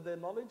scholars and their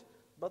knowledge,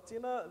 but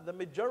the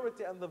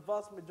majority and the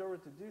vast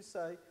majority do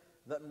say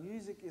that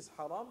music is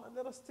haram, and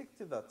let us stick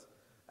to that.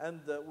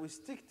 And we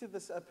stick to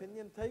this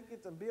opinion, take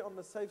it and be on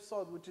the safe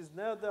side, which is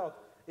no doubt,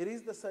 it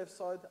is the safe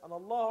side. And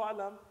Allahu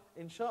Alam,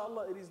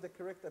 inshallah, it is the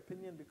correct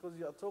opinion, because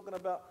you are talking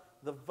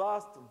about the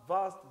vast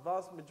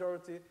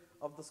majority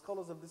of the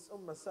scholars of this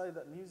ummah say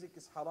that music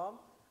is haram.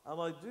 And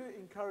I do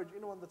encourage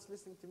anyone that's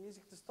listening to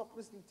music to stop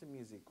listening to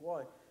music.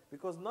 Why?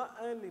 Because not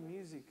only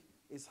music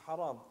is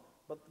haram,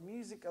 but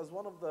music, as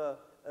one of the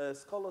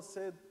scholars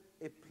said,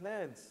 it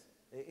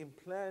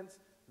implants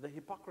the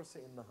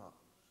hypocrisy in the heart.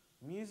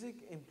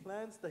 Music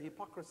implants the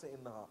hypocrisy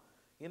in the heart.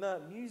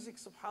 Music,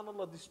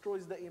 subhanallah,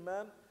 destroys the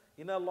iman.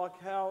 Like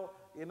how,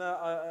 it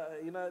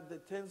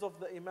turns off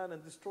the iman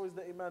and destroys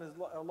the iman, is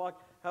like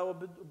how a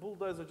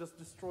bulldozer just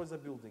destroys a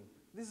building.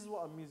 This is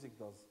what a music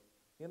does.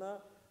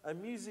 A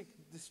music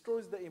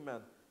destroys the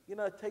iman.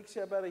 It takes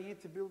you about a year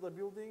to build a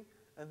building,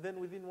 and then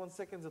within 1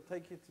 second it'll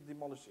take you to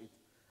demolish it.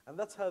 And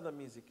that's how the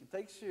music, it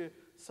takes you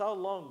so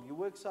long, you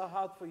work so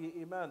hard for your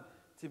iman,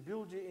 to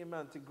build your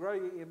iman, to grow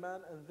your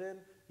iman, and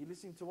then you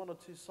listen to 1 or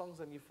 2 songs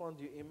and you find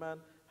your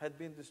iman had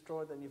been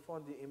destroyed and you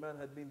find your iman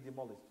had been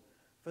demolished.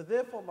 For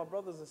therefore, my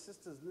brothers and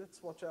sisters,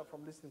 let's watch out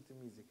from listening to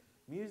music.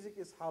 Music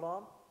is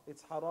haram,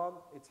 it's haram,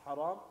 it's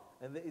haram,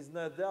 and there is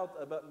no doubt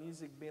about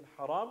music being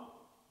haram.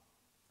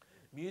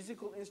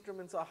 Musical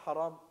instruments are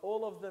haram,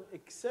 all of them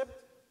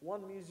except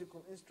one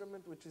musical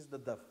instrument, which is the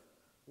daf.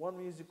 One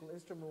musical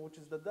instrument, which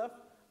is the daf.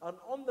 And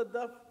on the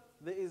daf,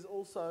 there is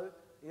also,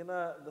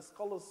 the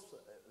scholars,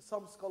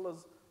 some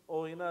scholars,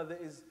 or there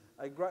is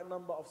a great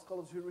number of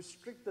scholars who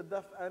restrict the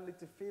daf only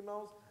to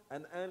females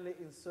and only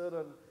in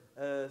certain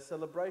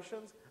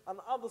celebrations. And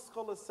other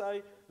scholars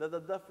say that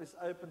the daf is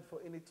open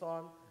for any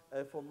time,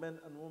 for men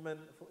and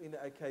women, for any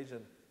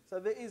occasion.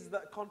 So there is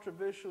that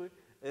controversy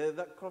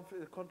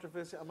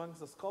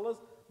amongst the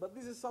scholars, but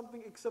this is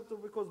something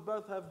acceptable because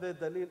both have their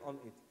dalil on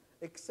it,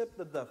 except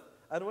the daf.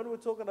 And when we're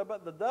talking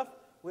about the daf,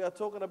 we are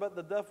talking about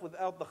the daf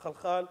without the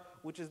khalkhal,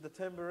 which is the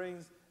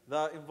tambourines that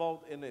are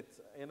involved in it.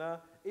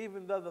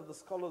 Even though the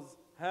scholars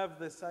have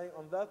their say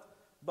on that,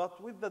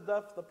 but with the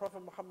daf, the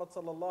Prophet Muhammad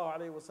sallallahu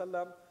alaihi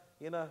wasallam,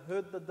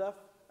 heard the daf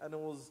and it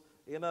was,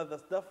 the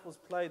stuff was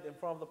played in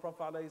front of the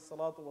Prophet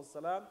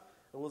ﷺ.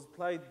 It was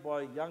played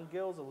by young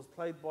girls, it was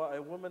played by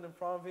a woman in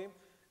front of him,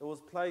 it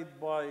was played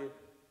by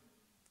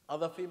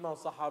other female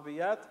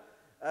sahabiyat,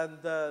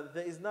 and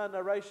there is no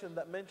narration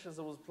that mentions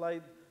it was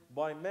played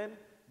by men,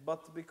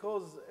 but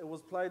because it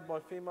was played by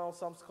females,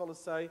 some scholars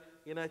say,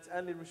 it's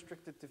only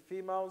restricted to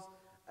females,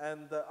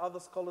 and other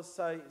scholars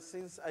say,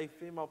 since a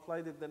female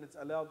played it, then it's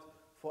allowed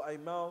for a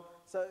male.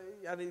 So,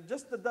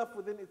 just the daf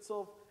within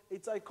itself,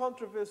 it's a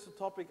controversial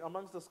topic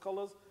amongst the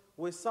scholars,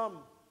 where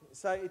some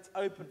say it's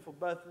open for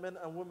both men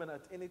and women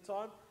at any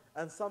time,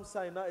 and some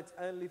say no, it's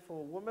only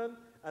for women,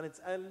 and it's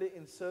only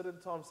in certain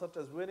times, such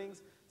as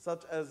weddings,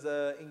 such as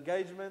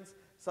engagements,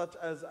 such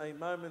as a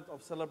moment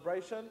of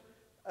celebration.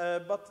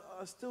 But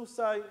I still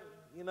say,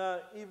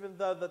 even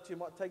though that you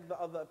might take the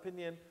other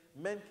opinion,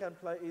 men can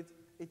play it,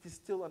 it is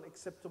still an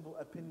acceptable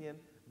opinion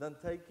than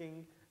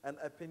taking an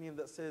opinion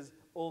that says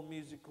all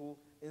musical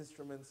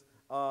instruments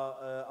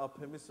are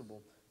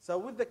permissible. So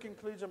with the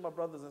conclusion, my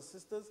brothers and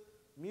sisters,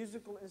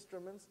 musical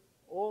instruments,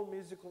 all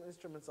musical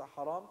instruments are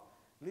haram.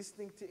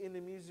 Listening to any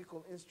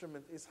musical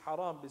instrument is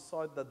haram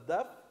beside the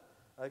daf,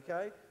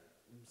 okay?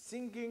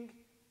 Singing,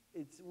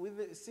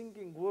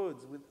 singing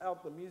words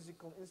without the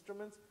musical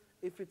instruments,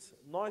 if it's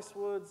nice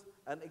words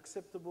and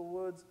acceptable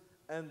words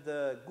and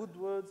good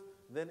words,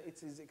 then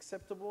it is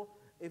acceptable.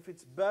 If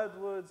it's bad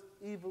words,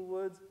 evil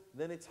words,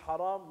 then it's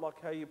haram,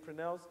 like how you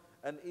pronounce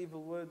an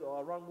evil word or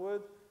a wrong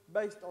word.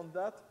 Based on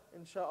that,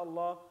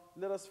 inshallah,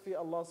 let us fear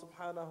Allah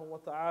subhanahu wa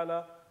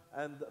ta'ala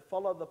and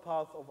follow the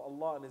path of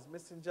Allah and His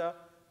Messenger.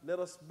 Let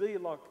us be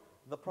like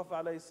the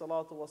Prophet alayhi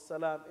salatu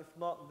wassalam. If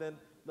not, then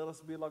let us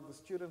be like the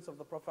students of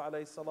the Prophet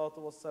alayhi salatu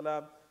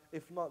wassalam.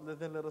 If not,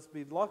 then let us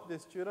be like their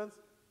students.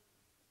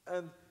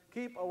 And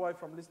keep away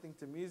from listening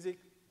to music.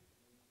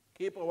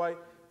 Keep away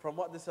from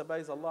what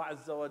disobeys Allah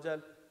Azza wa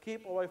Jal.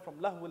 Keep away from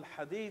lahu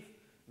al-hadith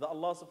that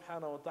Allah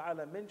subhanahu wa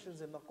ta'ala mentions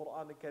in the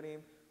Quran al-Kareem,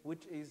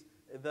 which is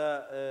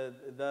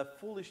the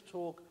foolish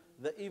talk,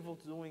 the evil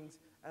doings.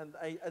 And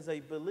as a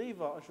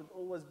believer, I should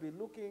always be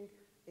looking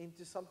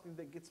into something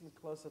that gets me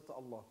closer to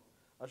Allah.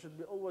 I should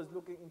be always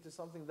looking into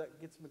something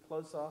that gets me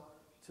closer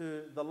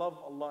to the love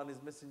of Allah and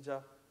His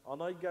Messenger.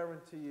 And I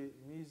guarantee you,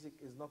 music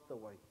is not the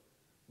way.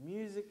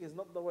 Music is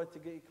not the way to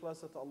get you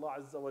closer to Allah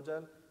Azza wa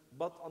Jal,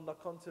 but on the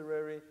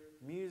contrary,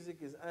 music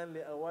is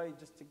only a way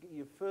just to get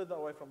you further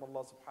away from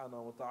Allah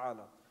subhanahu wa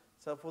ta'ala.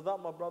 So for that,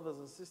 my brothers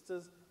and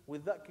sisters,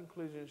 with that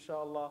conclusion,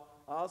 inshallah,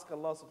 I ask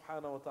Allah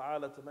subhanahu wa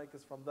ta'ala to make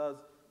us from those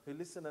who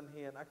listen and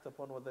hear and act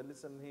upon what they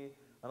listen and hear.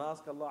 And I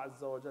ask Allah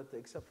Azza wa Jal to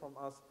accept from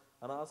us.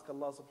 And I ask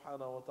Allah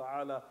subhanahu wa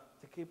ta'ala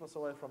to keep us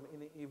away from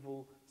any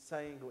evil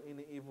saying or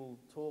any evil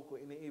talk or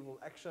any evil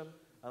action.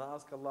 And I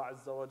ask Allah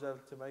Azza wa Jal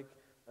to make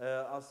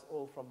us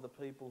all from the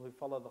people who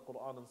follow the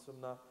Quran and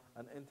Sunnah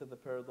and enter the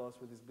paradise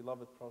with His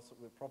beloved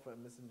Prophet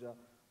and Messenger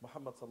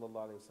Muhammad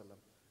sallallahu alayhi wa sallam.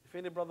 If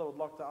any brother would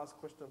like to ask a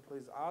question,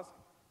 please ask.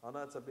 I know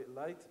it's a bit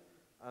late,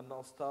 and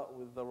I'll start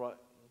with the right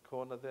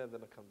corner there,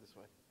 then I'll come this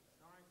way.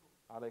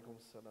 Alaykum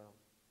salam.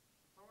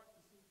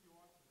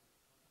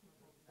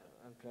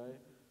 Okay.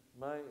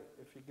 May,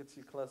 if he gets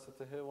you closer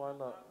to her, why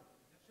not?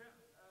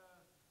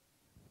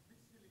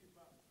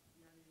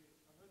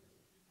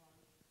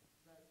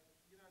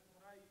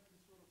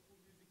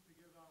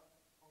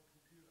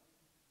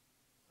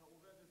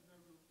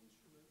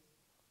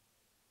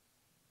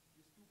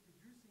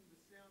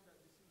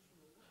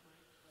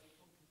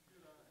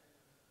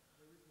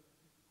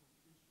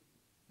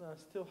 No,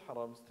 it's still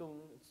haram,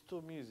 it's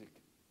still music.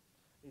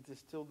 It is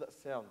still that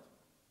sound.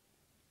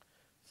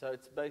 So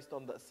it's based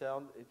on that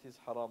sound, it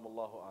is haram,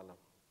 Allahu Alam.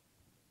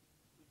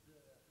 With the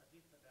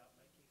hadith about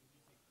making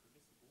music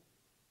permissible,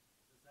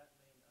 does that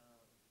mean the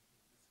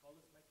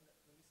scholars making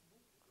it permissible?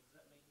 Or does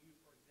that mean you,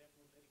 for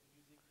example, letting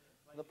music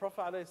play? The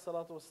Prophet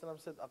ﷺ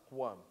said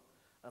aqwam.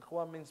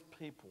 Aqwam means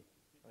people.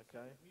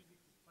 Okay? So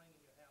music is playing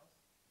in your house.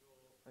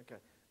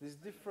 Okay. There's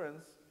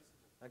difference.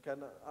 Okay,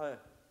 no,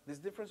 there's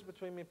difference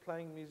between me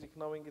playing music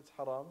knowing it's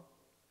haram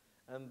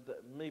and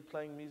me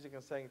playing music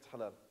and saying it's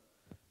halal.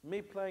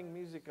 Me playing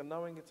music and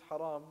knowing it's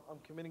haram, I'm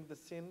committing the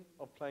sin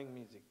of playing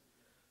music.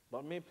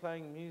 But me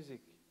playing music,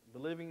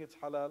 believing it's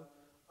halal,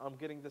 I'm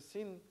getting the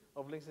sin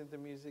of listening to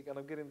music and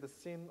I'm getting the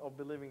sin of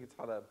believing it's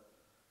halal.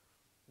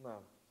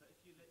 No. So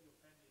if you let your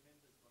family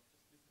members like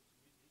just listen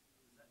to music,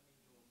 does that mean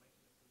you're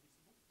making it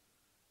permissible?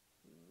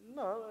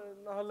 No,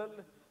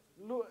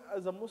 look,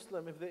 as a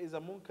Muslim, if there is a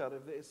munkar,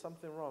 if there is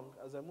something wrong,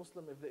 as a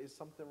Muslim, if there is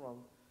something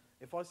wrong,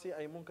 if I see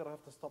a munkar, I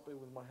have to stop it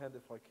with my hand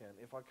if I can.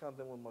 If I can't,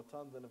 then with my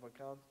tongue, then if I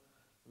can't,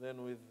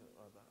 then with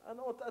and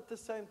at the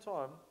same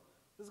time,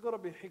 there's got to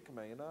be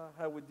hikmah,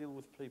 how we deal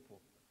with people.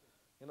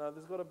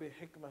 There's got to be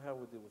hikmah how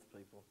we deal with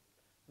people.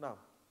 Now,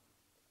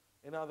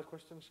 any other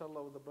questions,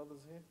 inshallah, with the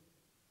brothers here?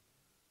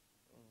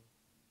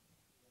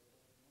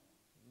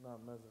 No,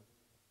 Mazin.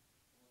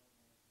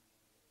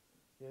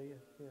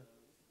 Yeah.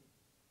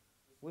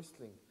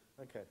 Whistling.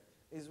 Okay.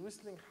 Is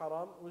whistling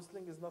haram?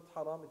 Whistling is not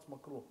haram, it's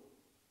makruh.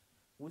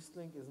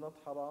 Whistling is not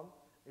haram,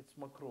 it's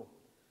makruh.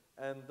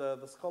 And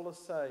the scholars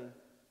say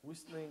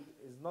whistling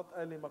is not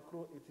only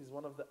makruh, it is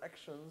one of the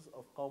actions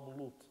of Qawm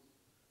Lut.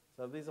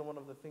 So these are one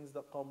of the things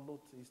that Qawm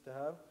Lut used to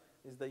have,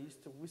 is they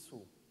used to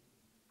whistle.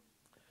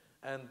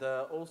 And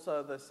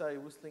also they say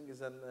whistling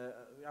is an,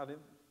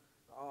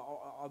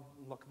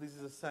 like this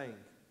is a saying,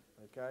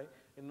 okay?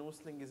 In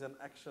whistling is an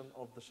action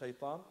of the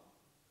shaitan.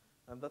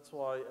 And that's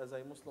why as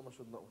a Muslim I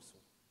should not whistle.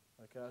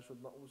 Okay, I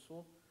should not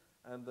whistle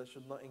and I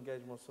should not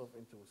engage myself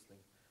into whistling.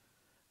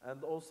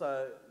 And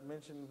also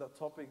mentioning that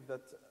topic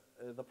that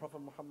the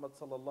Prophet Muhammad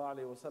sallallahu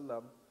alaihi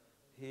wasallam,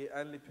 he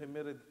only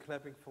permitted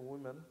clapping for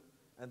women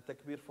and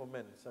takbir for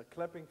men. So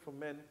clapping for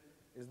men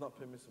is not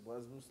permissible.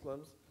 As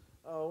Muslims,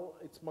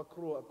 it's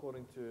makruh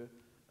according to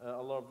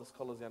a lot of the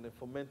scholars. Yani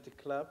for men to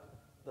clap,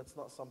 that's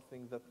not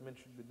something that men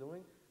should be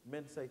doing.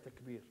 Men say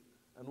takbir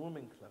and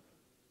women clap.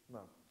 No.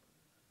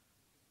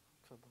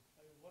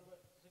 What about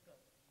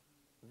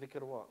zikr?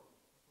 Dhikr what?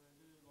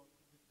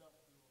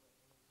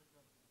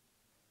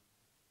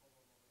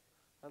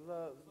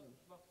 Allah,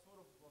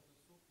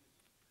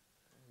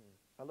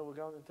 Allah, we're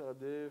going into a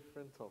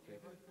different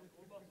topic.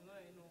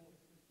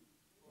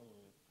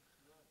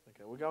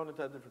 Okay, we're going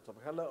into a different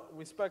topic. Allah,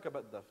 we spoke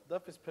about daf.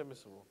 Daf is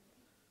permissible.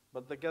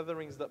 But the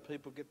gatherings that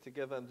people get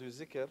together and do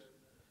zikr,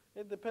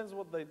 it depends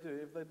what they do.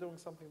 If they're doing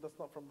something that's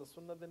not from the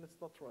sunnah, then it's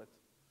not right.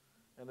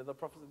 And the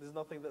Prophet, there's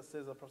nothing that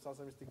says the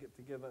Prophet is to get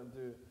together and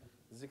do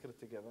zikr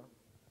together,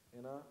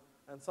 you know.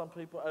 And some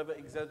people over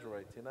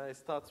exaggerate, you know. It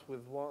starts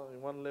with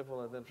one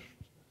level and then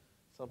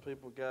some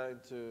people go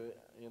into,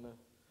 you know,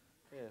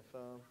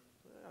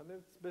 and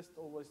it's best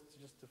always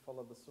just to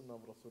follow the sunnah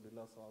of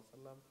Rasulullah sallallahu alaihi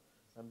wasallam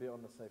and be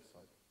on the safe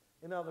side.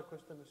 Any other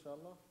question,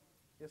 inshallah?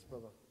 Yes,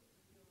 brother.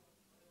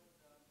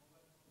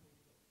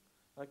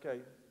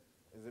 Okay,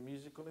 is a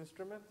musical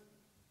instrument?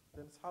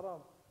 Then it's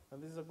haram.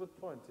 And this is a good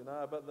point, you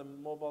know, about the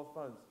mobile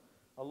phones.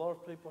 A lot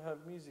of people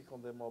have music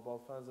on their mobile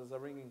phones as a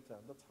ringing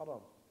tone. That's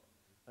haram.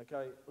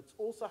 Okay, it's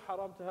also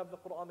haram to have the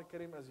Quran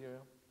al-Karim as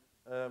your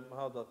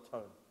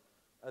tone,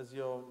 as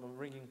your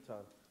ringing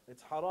tone.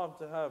 It's haram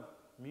to have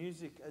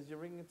music as your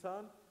ringing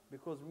tone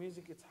because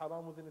music is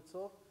haram within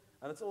itself.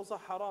 And it's also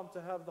haram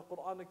to have the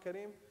Quran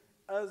al-Karim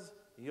as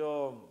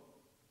your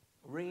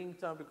ringing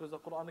tone because the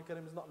Quran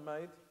al-Karim is not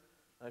made.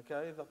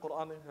 Okay, the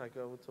Quran,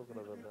 okay, we're talking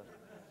about that.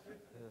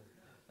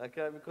 Yeah.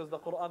 Okay, because the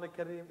Quran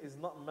al-Karim is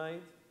not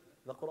made,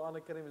 the Quran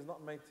al-Karim is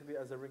not made to be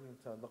as a ringing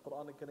tone. The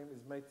Quran al-Karim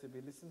is made to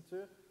be listened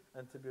to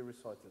and to be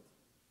recited.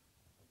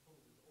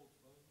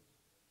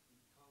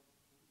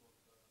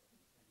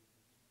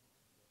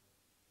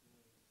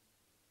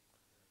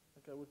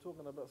 Okay, we're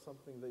talking about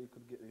something that you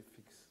could get a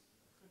fix.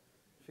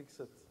 Fix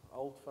it.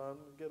 Old phone,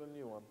 get a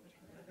new one.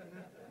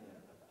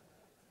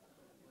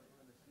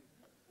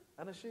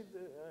 Anashid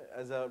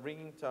as a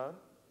ringing tone.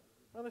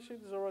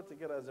 Anashid is alright to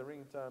get as a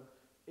ringing tone.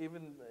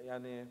 Even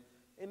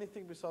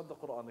anything beside the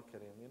Quran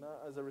al-Karim, you know,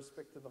 as a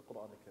respect to the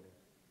Quran al-Karim.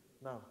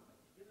 Now.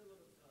 You get a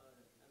lot of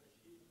anashid or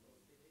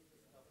CDs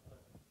and stuff,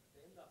 but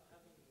they end up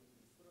having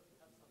sort of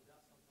have some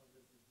doubt sometimes as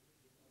there's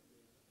music on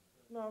there.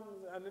 No,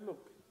 and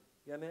look,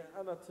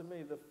 to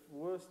me, the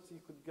worst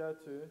you could go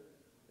to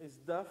is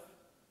daf,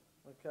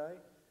 okay?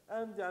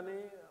 And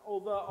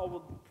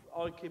although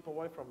I keep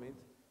away from it,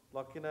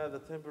 like, you know, the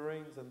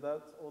tambourines and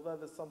that, although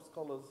there's some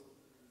scholars,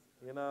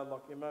 you know,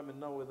 like Imam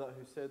al-Nawawi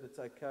who said it's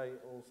okay,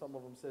 or some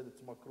of them said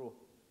it's makruh.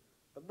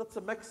 But that's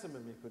a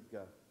maximum you could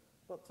go.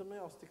 But to me,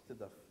 I'll stick to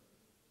daf.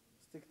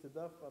 Stick to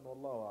daf and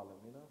wallahu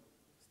alam, you know.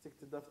 Stick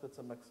to daf, that's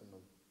a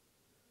maximum.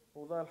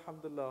 Although,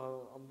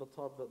 alhamdulillah, I'm the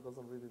type that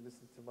doesn't really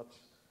listen to much,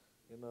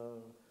 you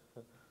know,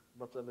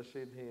 much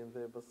anashid here and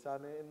there. But,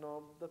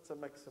 that's a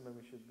maximum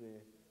you should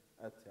be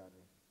at,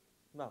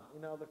 Now,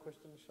 any other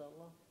question,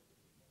 inshallah?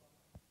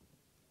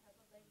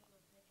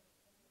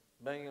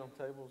 Banging on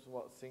tables,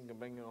 what? Singing,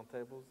 banging on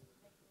tables?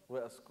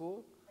 We're at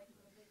school?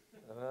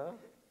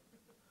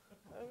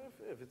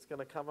 If it's going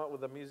to come up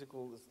with a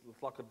musical,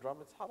 it's like a drum,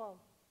 it's haram.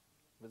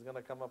 If it's going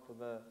to come up with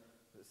the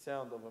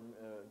sound of a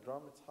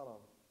drum, it's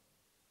haram.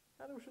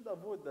 And we should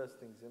avoid those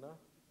things, you know.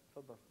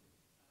 Fadda.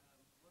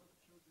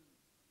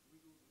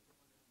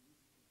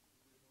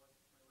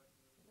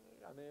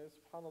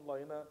 Subhanallah,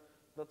 you know,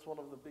 that's one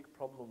of the big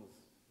problems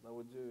that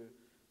we do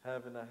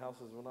have in our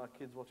houses when our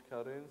kids watch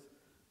cartoons.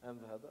 And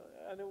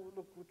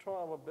look, we try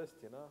our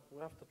best, you know.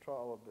 We have to try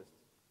our best.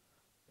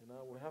 You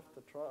know, we have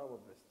to try our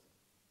best.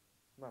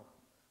 Now,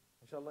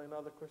 inshallah,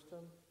 another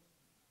question?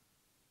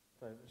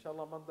 Okay.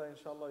 Inshallah, Monday,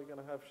 inshallah, you're going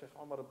to have Sheikh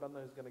Umar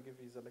al-Banna who's going to give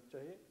you his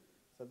lecture here.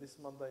 So this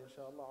Monday,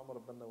 inshallah, Umar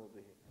al-Banna will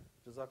be here.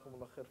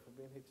 JazakumALLAH Kheiran for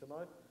being here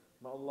tonight.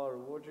 May Allah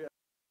reward you.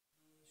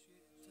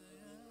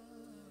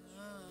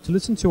 To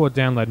listen to or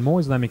download more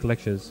Islamic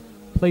lectures,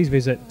 please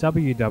visit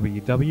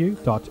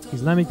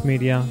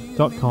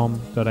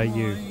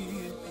www.islamicmedia.com.au.